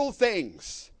physical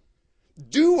things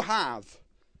do have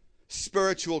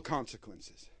spiritual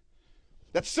consequences.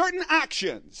 That certain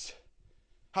actions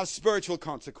have spiritual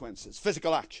consequences,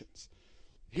 physical actions.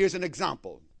 Here's an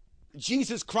example.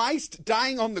 Jesus Christ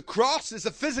dying on the cross is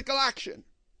a physical action.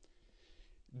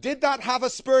 Did that have a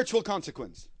spiritual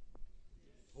consequence?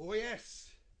 Oh, yes.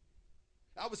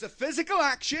 That was a physical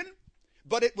action,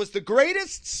 but it was the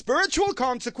greatest spiritual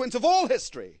consequence of all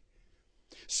history.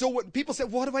 So when people say,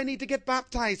 what do I need to get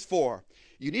baptized for?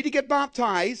 You need to get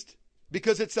baptized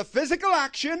because it's a physical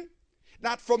action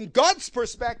that from God's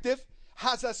perspective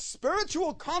has a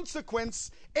spiritual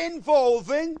consequence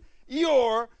involving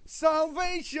your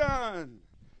salvation.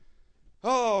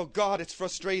 Oh God, it's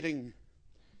frustrating.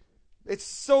 It's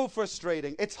so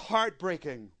frustrating. It's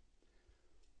heartbreaking.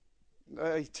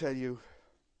 I tell you,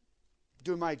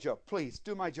 do my job. Please,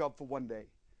 do my job for one day.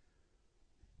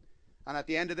 And at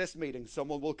the end of this meeting,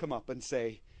 someone will come up and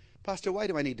say, Pastor, why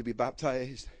do I need to be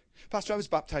baptized? Pastor, I was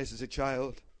baptized as a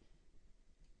child.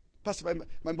 Pastor,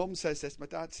 my mum says this, my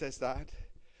dad says that.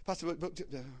 Pastor,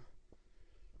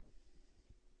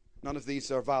 none of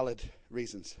these are valid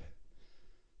reasons.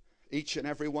 Each and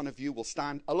every one of you will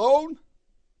stand alone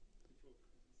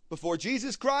before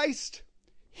Jesus Christ.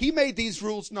 He made these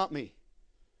rules, not me.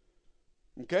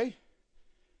 Okay?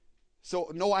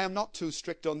 So, no, I am not too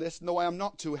strict on this. No, I am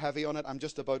not too heavy on it. I'm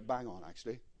just about bang on,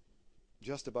 actually.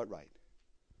 Just about right.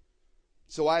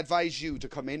 So I advise you to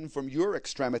come in from your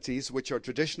extremities, which are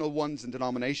traditional ones and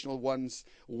denominational ones,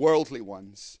 worldly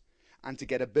ones, and to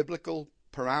get a biblical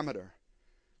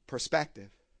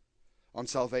perspective on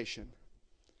salvation.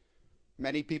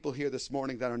 Many people here this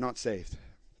morning that are not saved.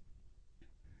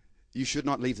 You should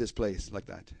not leave this place like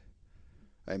that.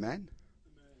 Amen?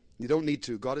 You don't need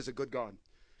to. God is a good God.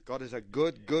 God is a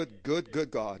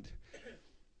good God.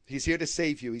 He's here to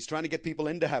save you. He's trying to get people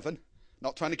into heaven,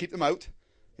 not trying to keep them out.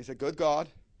 He's a good God.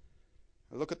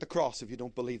 Look at the cross if you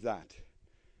don't believe that.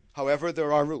 However,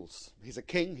 there are rules. He's a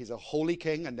king. He's a holy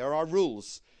king. And there are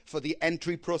rules for the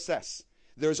entry process.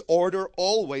 There's order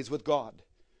always with God.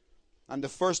 And the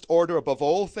first order above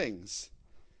all things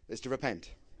is to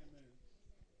repent.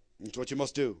 That's what you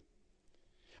must do.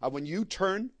 And when you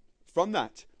turn from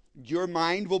that, your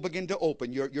mind will begin to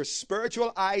open. Your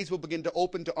spiritual eyes will begin to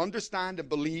open to understand and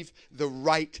believe the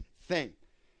right thing.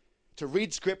 To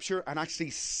read Scripture and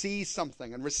actually see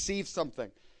something and receive something.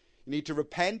 You need to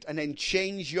repent and then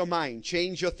change your mind,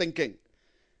 change your thinking.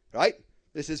 Right?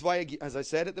 This is why, as I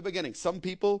said at the beginning, some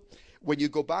people, when you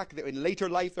go back in later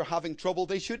life, they're having trouble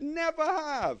they should never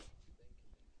have.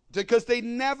 Because they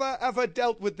never ever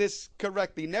dealt with this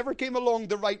correctly, never came along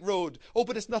the right road. Oh,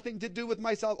 but it's nothing to do with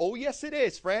myself. Oh, yes it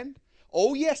is, friend.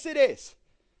 Oh, yes it is.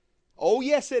 Oh,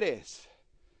 yes it is.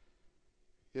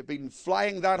 You've been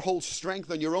flying that whole strength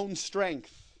on your own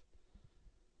strength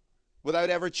without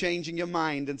ever changing your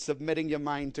mind and submitting your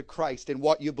mind to Christ in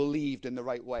what you believed in the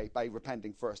right way by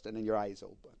repenting first and then your eyes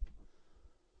open.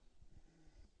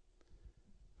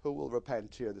 Who will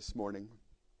repent here this morning?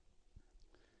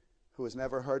 Who has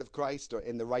never heard of Christ, or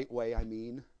in the right way, I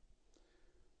mean.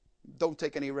 Don't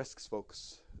take any risks,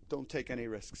 folks. Don't take any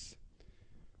risks.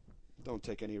 Don't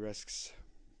take any risks.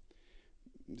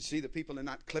 You see the people in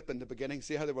that clip in the beginning,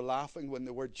 see how they were laughing when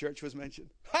the word church was mentioned?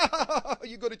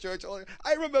 You go to church. Oh,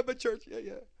 I remember church.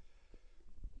 Yeah.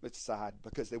 It's sad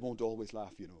because they won't always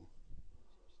laugh, you know.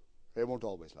 They won't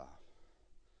always laugh.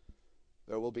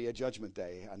 There will be a judgment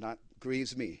day, and that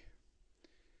grieves me.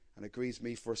 And it grieves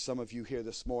me for some of you here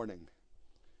this morning.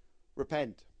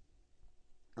 Repent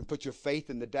and put your faith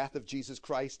in the death of Jesus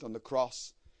Christ on the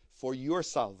cross for your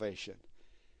salvation.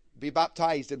 Be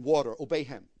baptized in water. Obey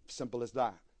Him. Simple as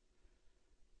that.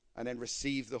 And then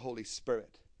receive the Holy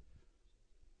Spirit.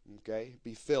 Okay?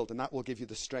 Be filled, and that will give you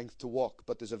the strength to walk.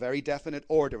 But there's a very definite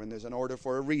order, and there's an order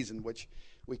for a reason, which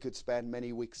we could spend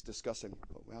many weeks discussing.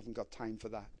 But we haven't got time for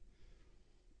that.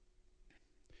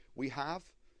 We have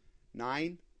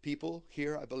 9 people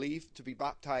here, I believe, to be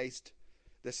baptized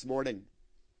this morning.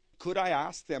 Could I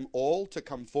ask them all to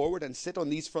come forward and sit on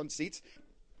these front seats?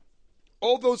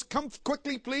 All those, come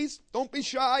quickly, please. Don't be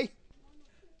shy.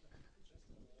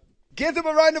 Give them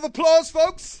a round of applause,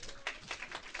 folks.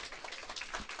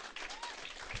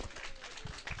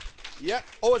 Yeah.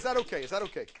 Oh, is that okay? Is that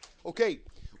okay? Okay.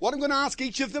 What I'm going to ask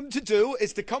each of them to do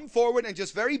is to come forward and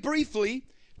just very briefly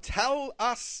tell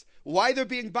us why they're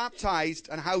being baptized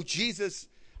and how Jesus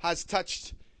has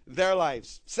touched their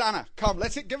lives. Sana, come.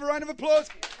 Let's give a round of applause.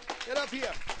 Get up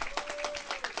here.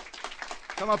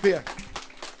 Come up here.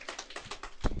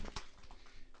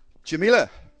 Jamila,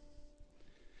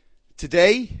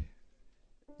 Today,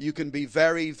 you can be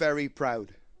very, very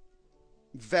proud.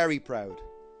 Very proud.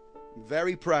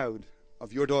 Very proud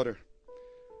of your daughter.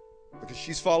 Because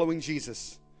she's following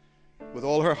Jesus with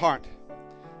all her heart.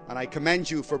 And I commend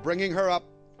you for bringing her up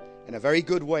in a very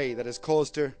good way that has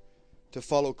caused her to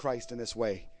follow Christ in this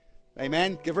way.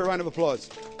 Amen. Give her a round of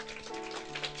applause.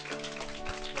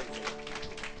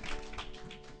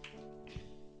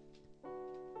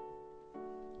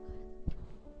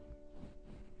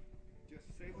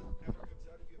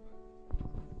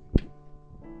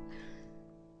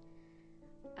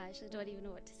 I actually don't even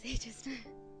know what to say just now.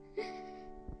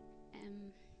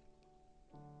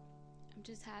 I'm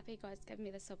just happy God's given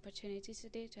me this opportunity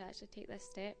today to actually take this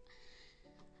step.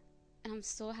 And I'm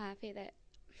so happy that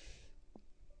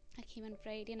I came on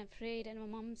Friday and I prayed, and my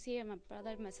mum's here, my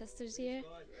brother, my sister's here.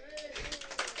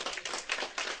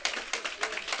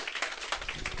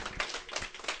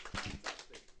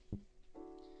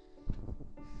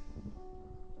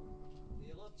 Do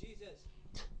you love Jesus?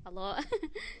 A lot.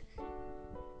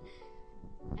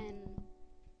 And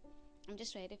I'm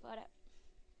just ready for it.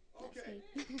 Okay,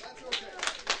 that's okay.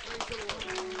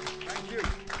 Thank you.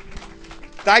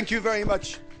 Thank you very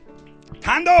much.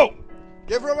 Tando!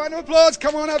 Give her a round of applause.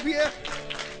 Come on up here.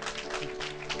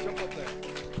 Jump up there.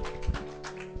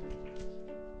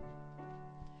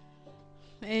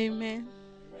 Amen.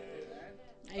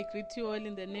 I greet you all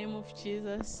in the name of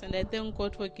Jesus, and I thank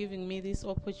God for giving me this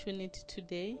opportunity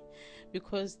today,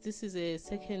 because this is a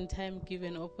second time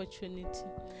given opportunity.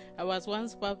 I was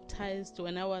once baptized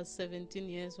when I was 17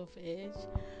 years of age,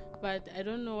 but I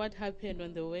don't know what happened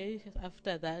on the way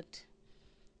after that.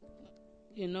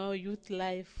 You know, youth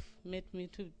life made me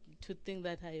to think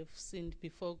that I have sinned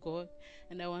before God,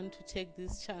 and I want to take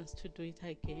this chance to do it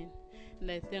again. And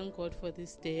I thank God for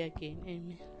this day again.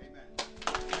 Amen. Amen.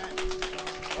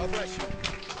 God bless you.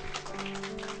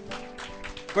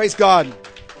 Praise God.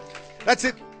 That's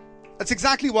it. That's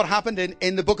exactly what happened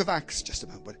in the book of Acts. Just a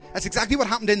moment. That's exactly what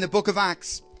happened in the book of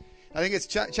Acts. I think it's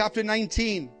chapter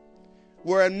 19,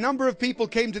 where a number of people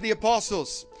came to the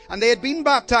apostles, and they had been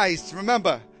baptized.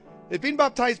 Remember, they'd been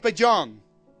baptized by John.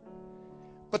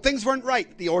 But things weren't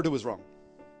right. The order was wrong.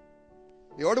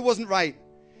 The order wasn't right.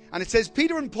 And it says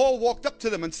Peter and Paul walked up to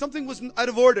them, and something was out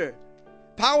of order.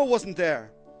 Power wasn't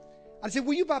there. And I said,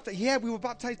 were you baptized? Yeah, we were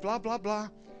baptized, blah, blah, blah.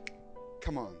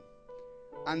 Come on.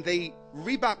 And they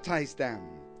rebaptized them,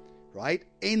 right?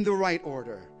 In the right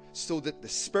order, so that the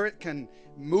Spirit can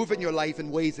move in your life in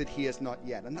ways that He has not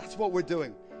yet. And that's what we're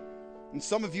doing. And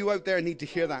some of you out there need to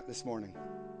hear that this morning.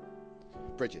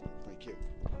 Bridget, thank you.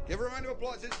 Give her a round of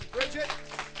applause. This is Bridget.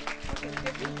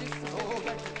 Oh,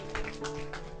 thank you.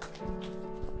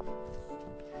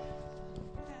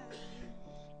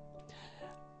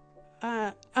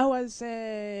 I was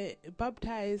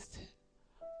baptized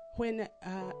when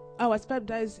I was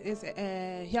baptized as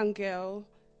a young girl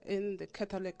in the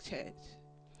Catholic Church.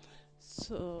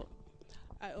 So,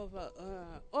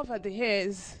 over the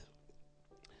years,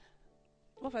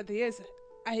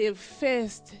 I have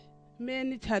faced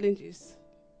many challenges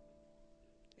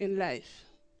in life,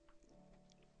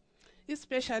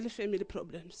 especially family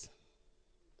problems,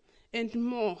 and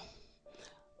more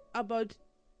about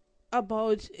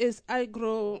as I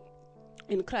grow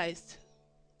in Christ.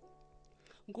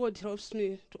 God helps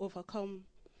me to overcome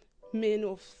many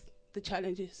of the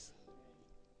challenges.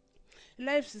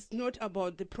 Life is not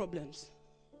about the problems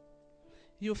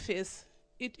you face.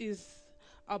 It is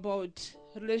about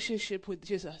relationship with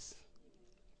Jesus.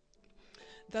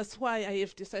 That's why I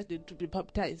have decided to be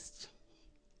baptized.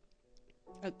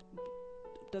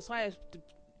 That's why I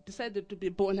decided to be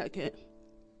born again.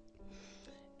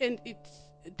 And it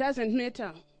doesn't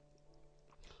matter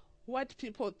what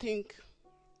people think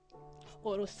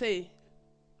or say,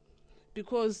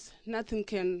 because nothing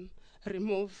can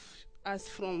remove us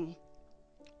from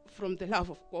the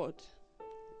love of God.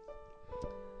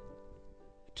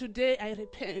 Today I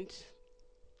repent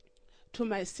to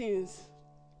my sins.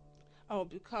 I'll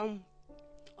become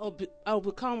up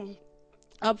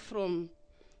from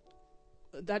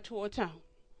that water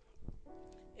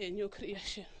a new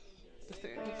creation.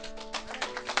 Fantastic.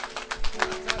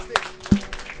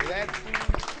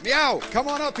 Meow, come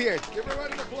on up here. Give her a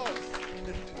round of applause.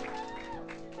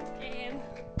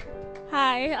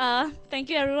 Hi, thank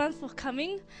you everyone for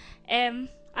coming. I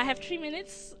have 3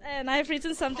 minutes and I've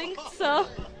written something. So,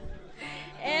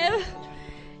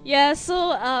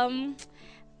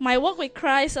 my walk with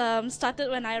Christ started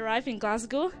when I arrived in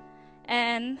Glasgow,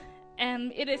 and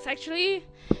it is actually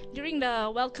during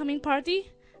the welcoming party.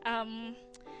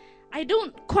 I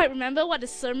don't quite remember what the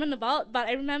sermon about, but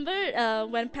I remember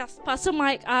when Pastor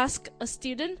Mike asked a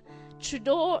student to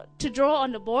draw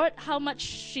on the board how much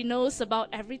she knows about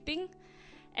everything,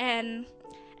 and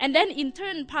then in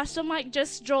turn Pastor Mike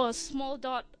just draw a small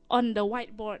dot on the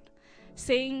whiteboard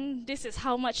saying this is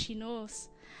how much he knows.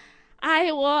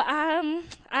 I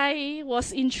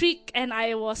was intrigued and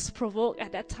I was provoked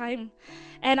at that time.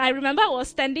 And I remember I was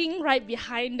standing right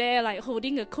behind there, like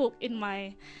holding a Coke in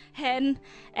my hand,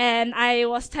 and I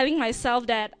was telling myself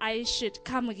that I should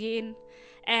come again,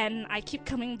 and I keep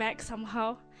coming back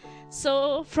somehow.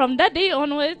 So from that day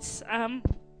onwards,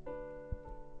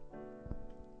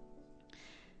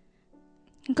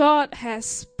 God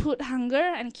has put hunger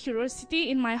and curiosity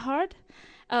in my heart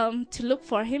to look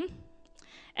for Him,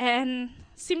 and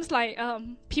seems like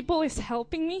people is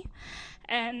helping me,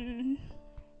 and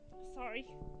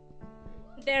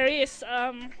there is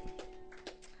a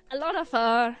lot of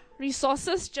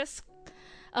resources just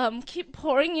keep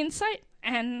pouring inside,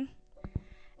 and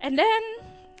then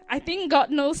I think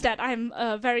God knows that I'm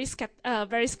very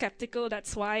skeptical.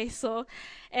 That's why. So,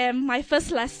 my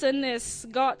first lesson is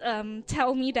God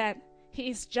tell me that He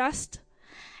is just,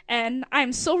 and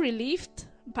I'm so relieved.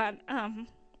 But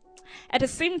at the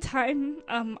same time,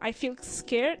 I feel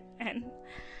scared and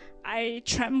I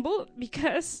tremble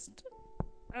because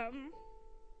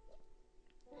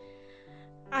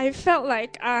I felt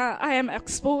like I am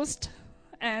exposed,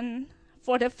 and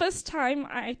for the first time,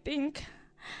 I think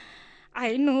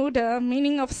I know the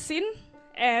meaning of sin,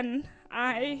 and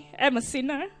I am a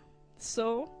sinner.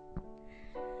 So,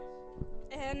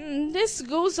 and this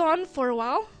goes on for a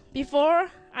while before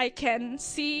I can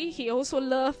see He's also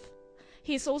loved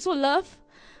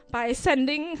by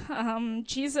sending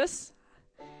Jesus,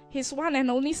 His one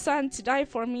and only Son, to die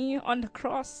for me on the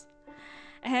cross.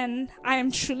 And I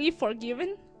am truly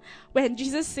forgiven when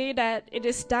Jesus said that it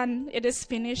is done, it is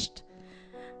finished.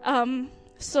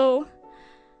 So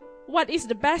what is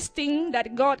the best thing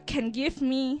that God can give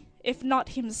me if not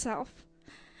Himself?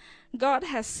 God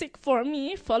has seek for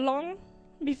me for long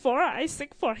before I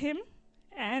seek for Him,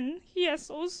 and He has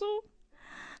also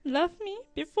loved me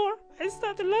before I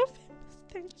start to love Him.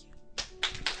 Thank you.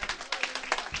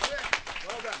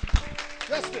 Well done.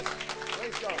 Justice.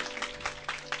 Praise God.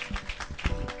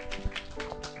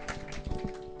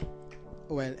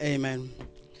 Well, amen.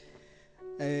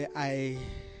 I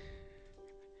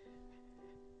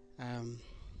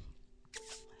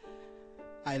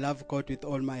love God with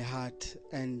all my heart,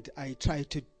 and I try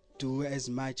to do as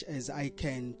much as I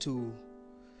can to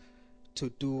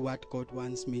do what God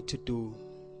wants me to do.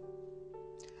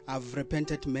 I've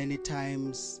repented many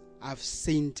times, I've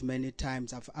sinned many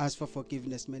times, I've asked for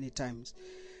forgiveness many times,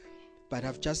 but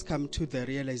I've just come to the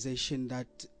realization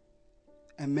that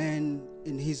a man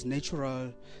in his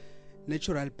natural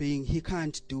being, he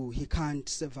can't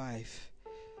survive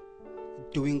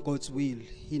doing God's will.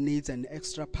 He needs an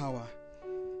extra power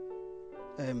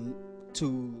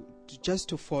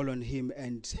to fall on Him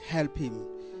and help him.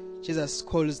 Jesus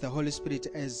calls the Holy Spirit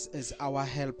as our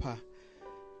helper.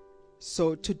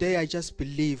 So today I just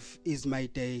believe is my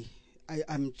day.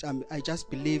 I just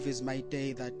believe is my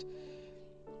day that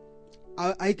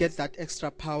I get that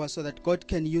extra power so that God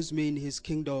can use me in His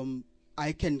kingdom.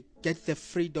 I can get the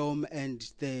freedom and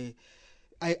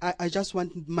I just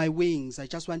want my wings. I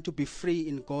just want to be free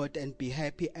in God and be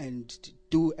happy and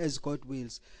do as God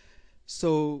wills.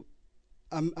 So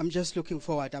I'm just looking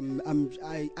forward.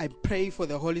 I pray for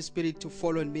the Holy Spirit to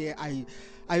fall on me. I'm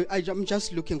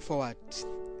just looking forward.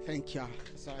 Thank you.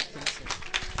 So I think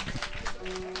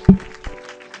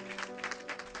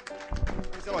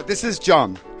so. This is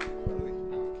John.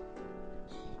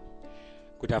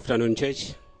 Good afternoon,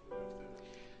 church.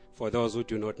 For those who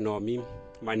do not know me,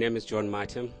 my name is John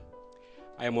Martin.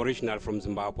 I am original from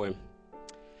Zimbabwe,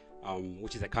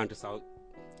 which is a country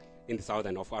in the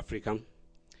southern of Africa.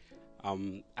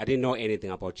 I didn't know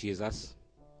anything about Jesus.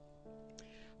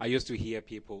 I used to hear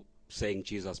people saying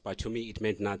Jesus, but to me it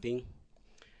meant nothing,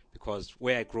 because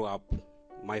where I grew up,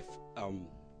 we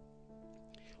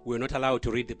were not allowed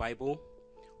to read the Bible,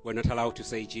 we were not allowed to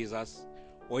say Jesus,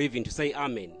 or even to say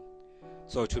Amen.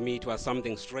 So to me it was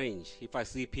something strange. If I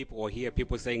see people or hear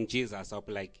people saying Jesus, I'll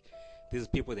be like, these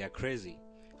people, they are crazy.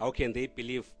 How can they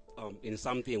believe in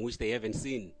something which they haven't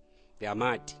seen? They are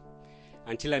mad.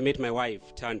 Until I met my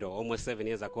wife, Tando, almost 7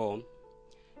 years ago.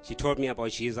 She told me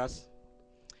about Jesus,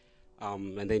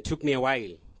 and then it took me a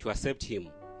while to accept Him.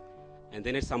 And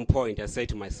then at some point I said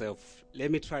to myself,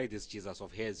 let me try this Jesus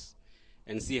of hers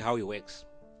and see how He works.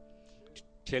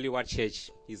 Tell you what, church,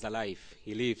 He's alive,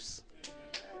 He lives.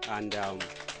 And thank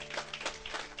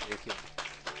you.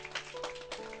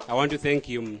 I want to thank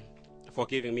Him for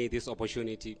giving me this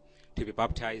opportunity to be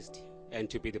baptized and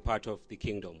to be the part of the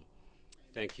kingdom.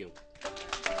 Thank you.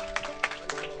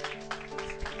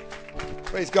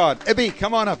 Praise God. Ibby,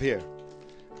 come on up here.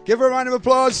 Give her a round of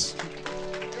applause.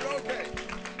 You're okay.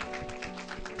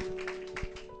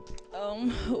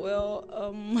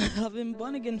 I've been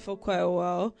born again for quite a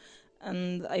while,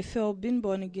 and I felt being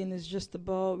born again is just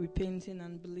about repenting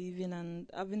and believing and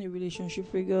having a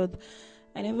relationship with God.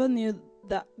 I never knew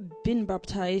that being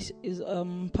baptized is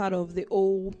part of the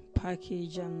whole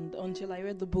package, and until I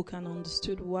read the book and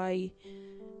understood why,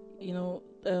 the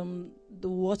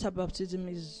water baptism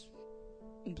is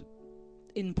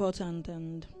important,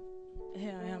 and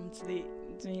here I am today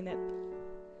doing it.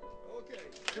 Okay,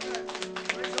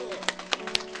 praise the Lord.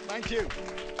 Thank you.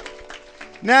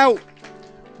 Now,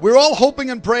 we're all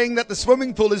hoping and praying that the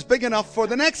swimming pool is big enough for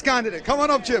the next candidate. Come on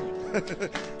up, Jim.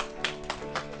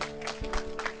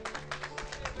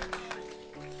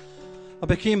 I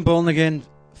became born again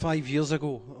 5 years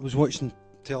ago. I was watching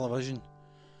television,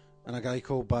 and a guy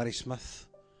called Barry Smith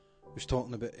was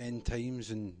talking about end times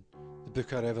and the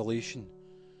book of Revelation,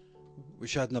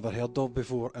 which I'd never heard of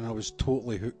before, and I was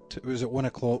totally hooked. It was at 1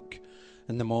 o'clock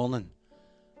in the morning,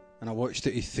 and I watched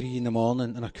it at 3 in the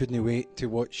morning, and I couldn't wait to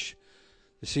watch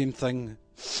the same thing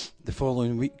the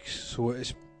following weeks. So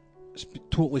it's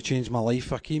totally changed my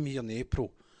life. I came here in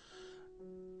April,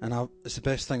 and it's the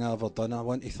best thing I've ever done. I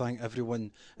want to thank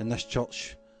everyone in this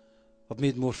church. I've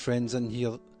made more friends in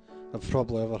here than I've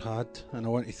probably ever had, and I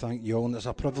want to thank you all. And it's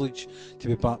a privilege to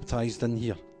be baptised in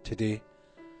here today.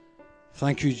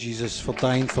 Thank you, Jesus, for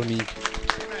dying for me.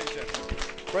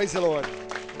 Praise the Lord.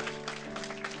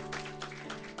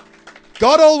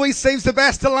 God always saves the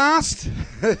best to last.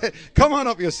 Come on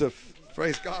up, Yusuf.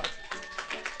 Praise God.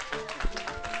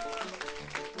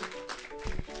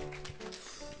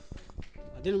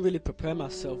 I didn't really prepare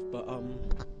myself, but I'm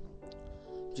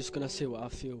just going to say what I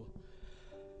feel.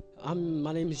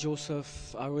 My name is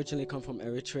Joseph. I originally come from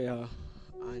Eritrea,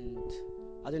 and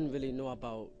I didn't really know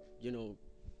about,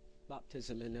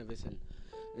 baptism and everything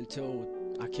until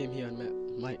I came here and met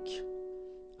Mike.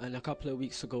 And a couple of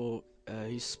weeks ago,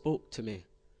 he spoke to me.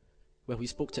 Well, he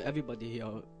spoke to everybody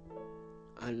here,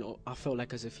 and I felt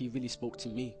like as if he really spoke to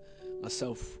me,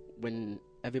 myself, when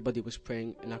everybody was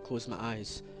praying and I closed my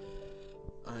eyes.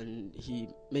 And he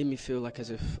made me feel like as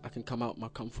if I can come out my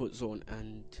comfort zone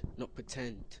and not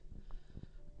pretend.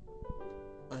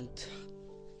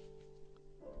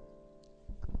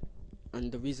 And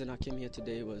the reason I came here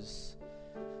today was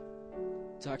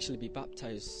to actually be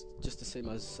baptized, just the same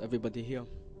as everybody here.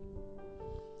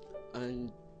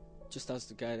 And just as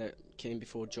the guy that came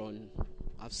before John,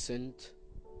 I've sinned,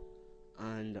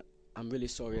 and I'm really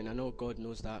sorry, and I know God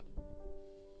knows that.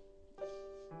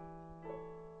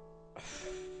 I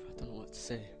don't know what to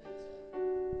say.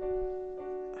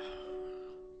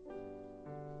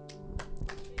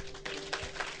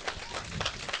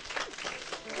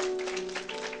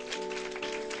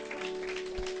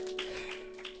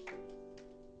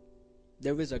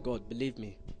 There is a God, believe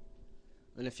me.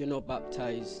 And if you're not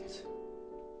baptized,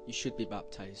 you should be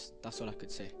baptized. That's all I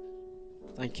could say.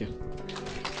 Thank you.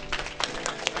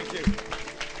 Thank you.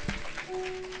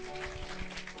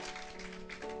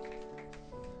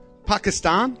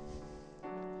 Pakistan,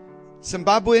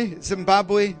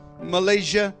 Zimbabwe,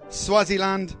 Malaysia,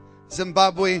 Swaziland,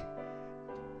 Zimbabwe,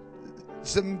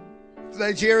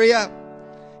 Nigeria,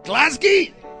 Glasgow,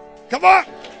 come on,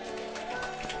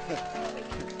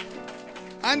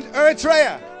 and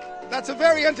Eritrea. That's a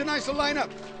very international lineup.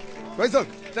 Right, look,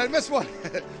 did I miss one?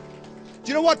 Do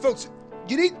you know what, folks?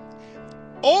 You need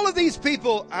all of these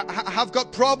people have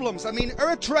got problems. I mean,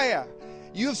 Eritrea.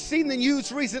 You've seen the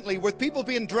news recently with people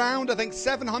being drowned, I think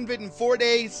 704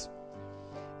 days.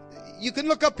 You can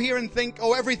look up here and think,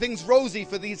 oh, everything's rosy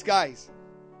for these guys.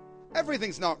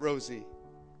 Everything's not rosy.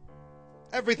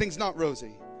 Everything's not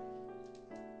rosy.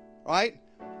 Right?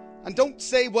 And don't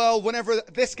say, well, whenever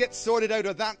this gets sorted out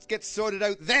or that gets sorted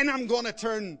out, then I'm going to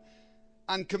turn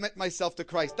and commit myself to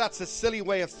Christ. That's a silly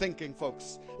way of thinking,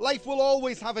 folks. Life will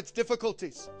always have its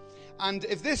difficulties. And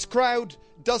if this crowd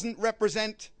doesn't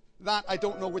represent that, I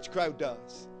don't know which crowd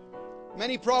does.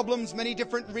 Many problems, many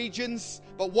different regions,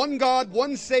 but one God,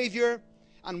 one Savior,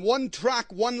 and one track,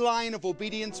 one line of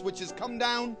obedience which has come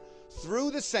down through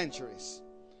the centuries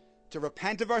to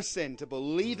repent of our sin, to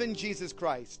believe in Jesus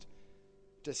Christ,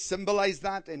 to symbolize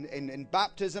that in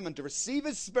baptism and to receive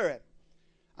His Spirit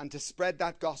and to spread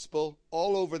that gospel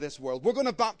all over this world. We're going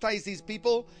to baptize these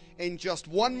people in just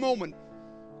one moment.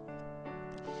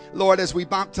 Lord, as we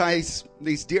baptize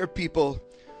these dear people,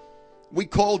 we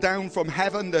call down from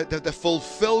heaven the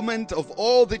fulfillment of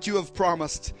all that you have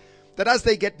promised. That as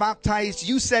they get baptized,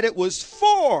 you said it was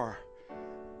for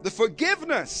the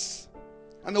forgiveness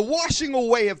and the washing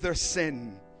away of their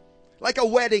sin. like a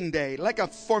wedding day, like a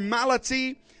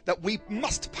formality that we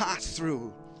must pass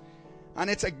through. And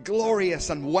it's a glorious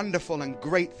and wonderful and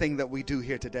great thing that we do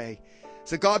here today.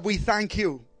 So God, we thank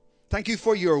you. Thank you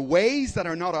for your ways that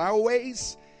are not our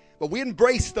ways, but we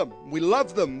embrace them. We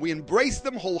love them. We embrace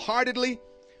them wholeheartedly.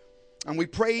 And we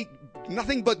pray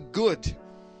nothing but good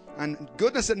and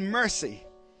goodness and mercy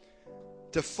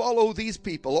to follow these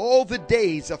people all the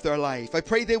days of their life. I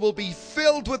pray they will be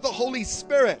filled with the Holy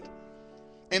Spirit,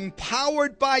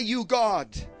 empowered by you, God.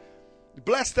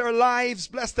 Bless their lives,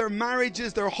 bless their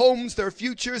marriages, their homes, their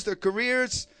futures, their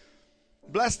careers.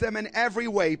 Bless them in every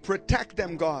way. Protect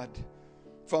them, God,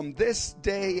 from this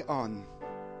day on.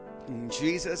 In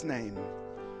Jesus' name.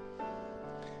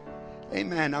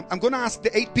 Amen. I'm going to ask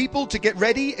the 8 people to get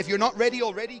ready. If you're not ready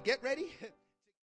already, get ready.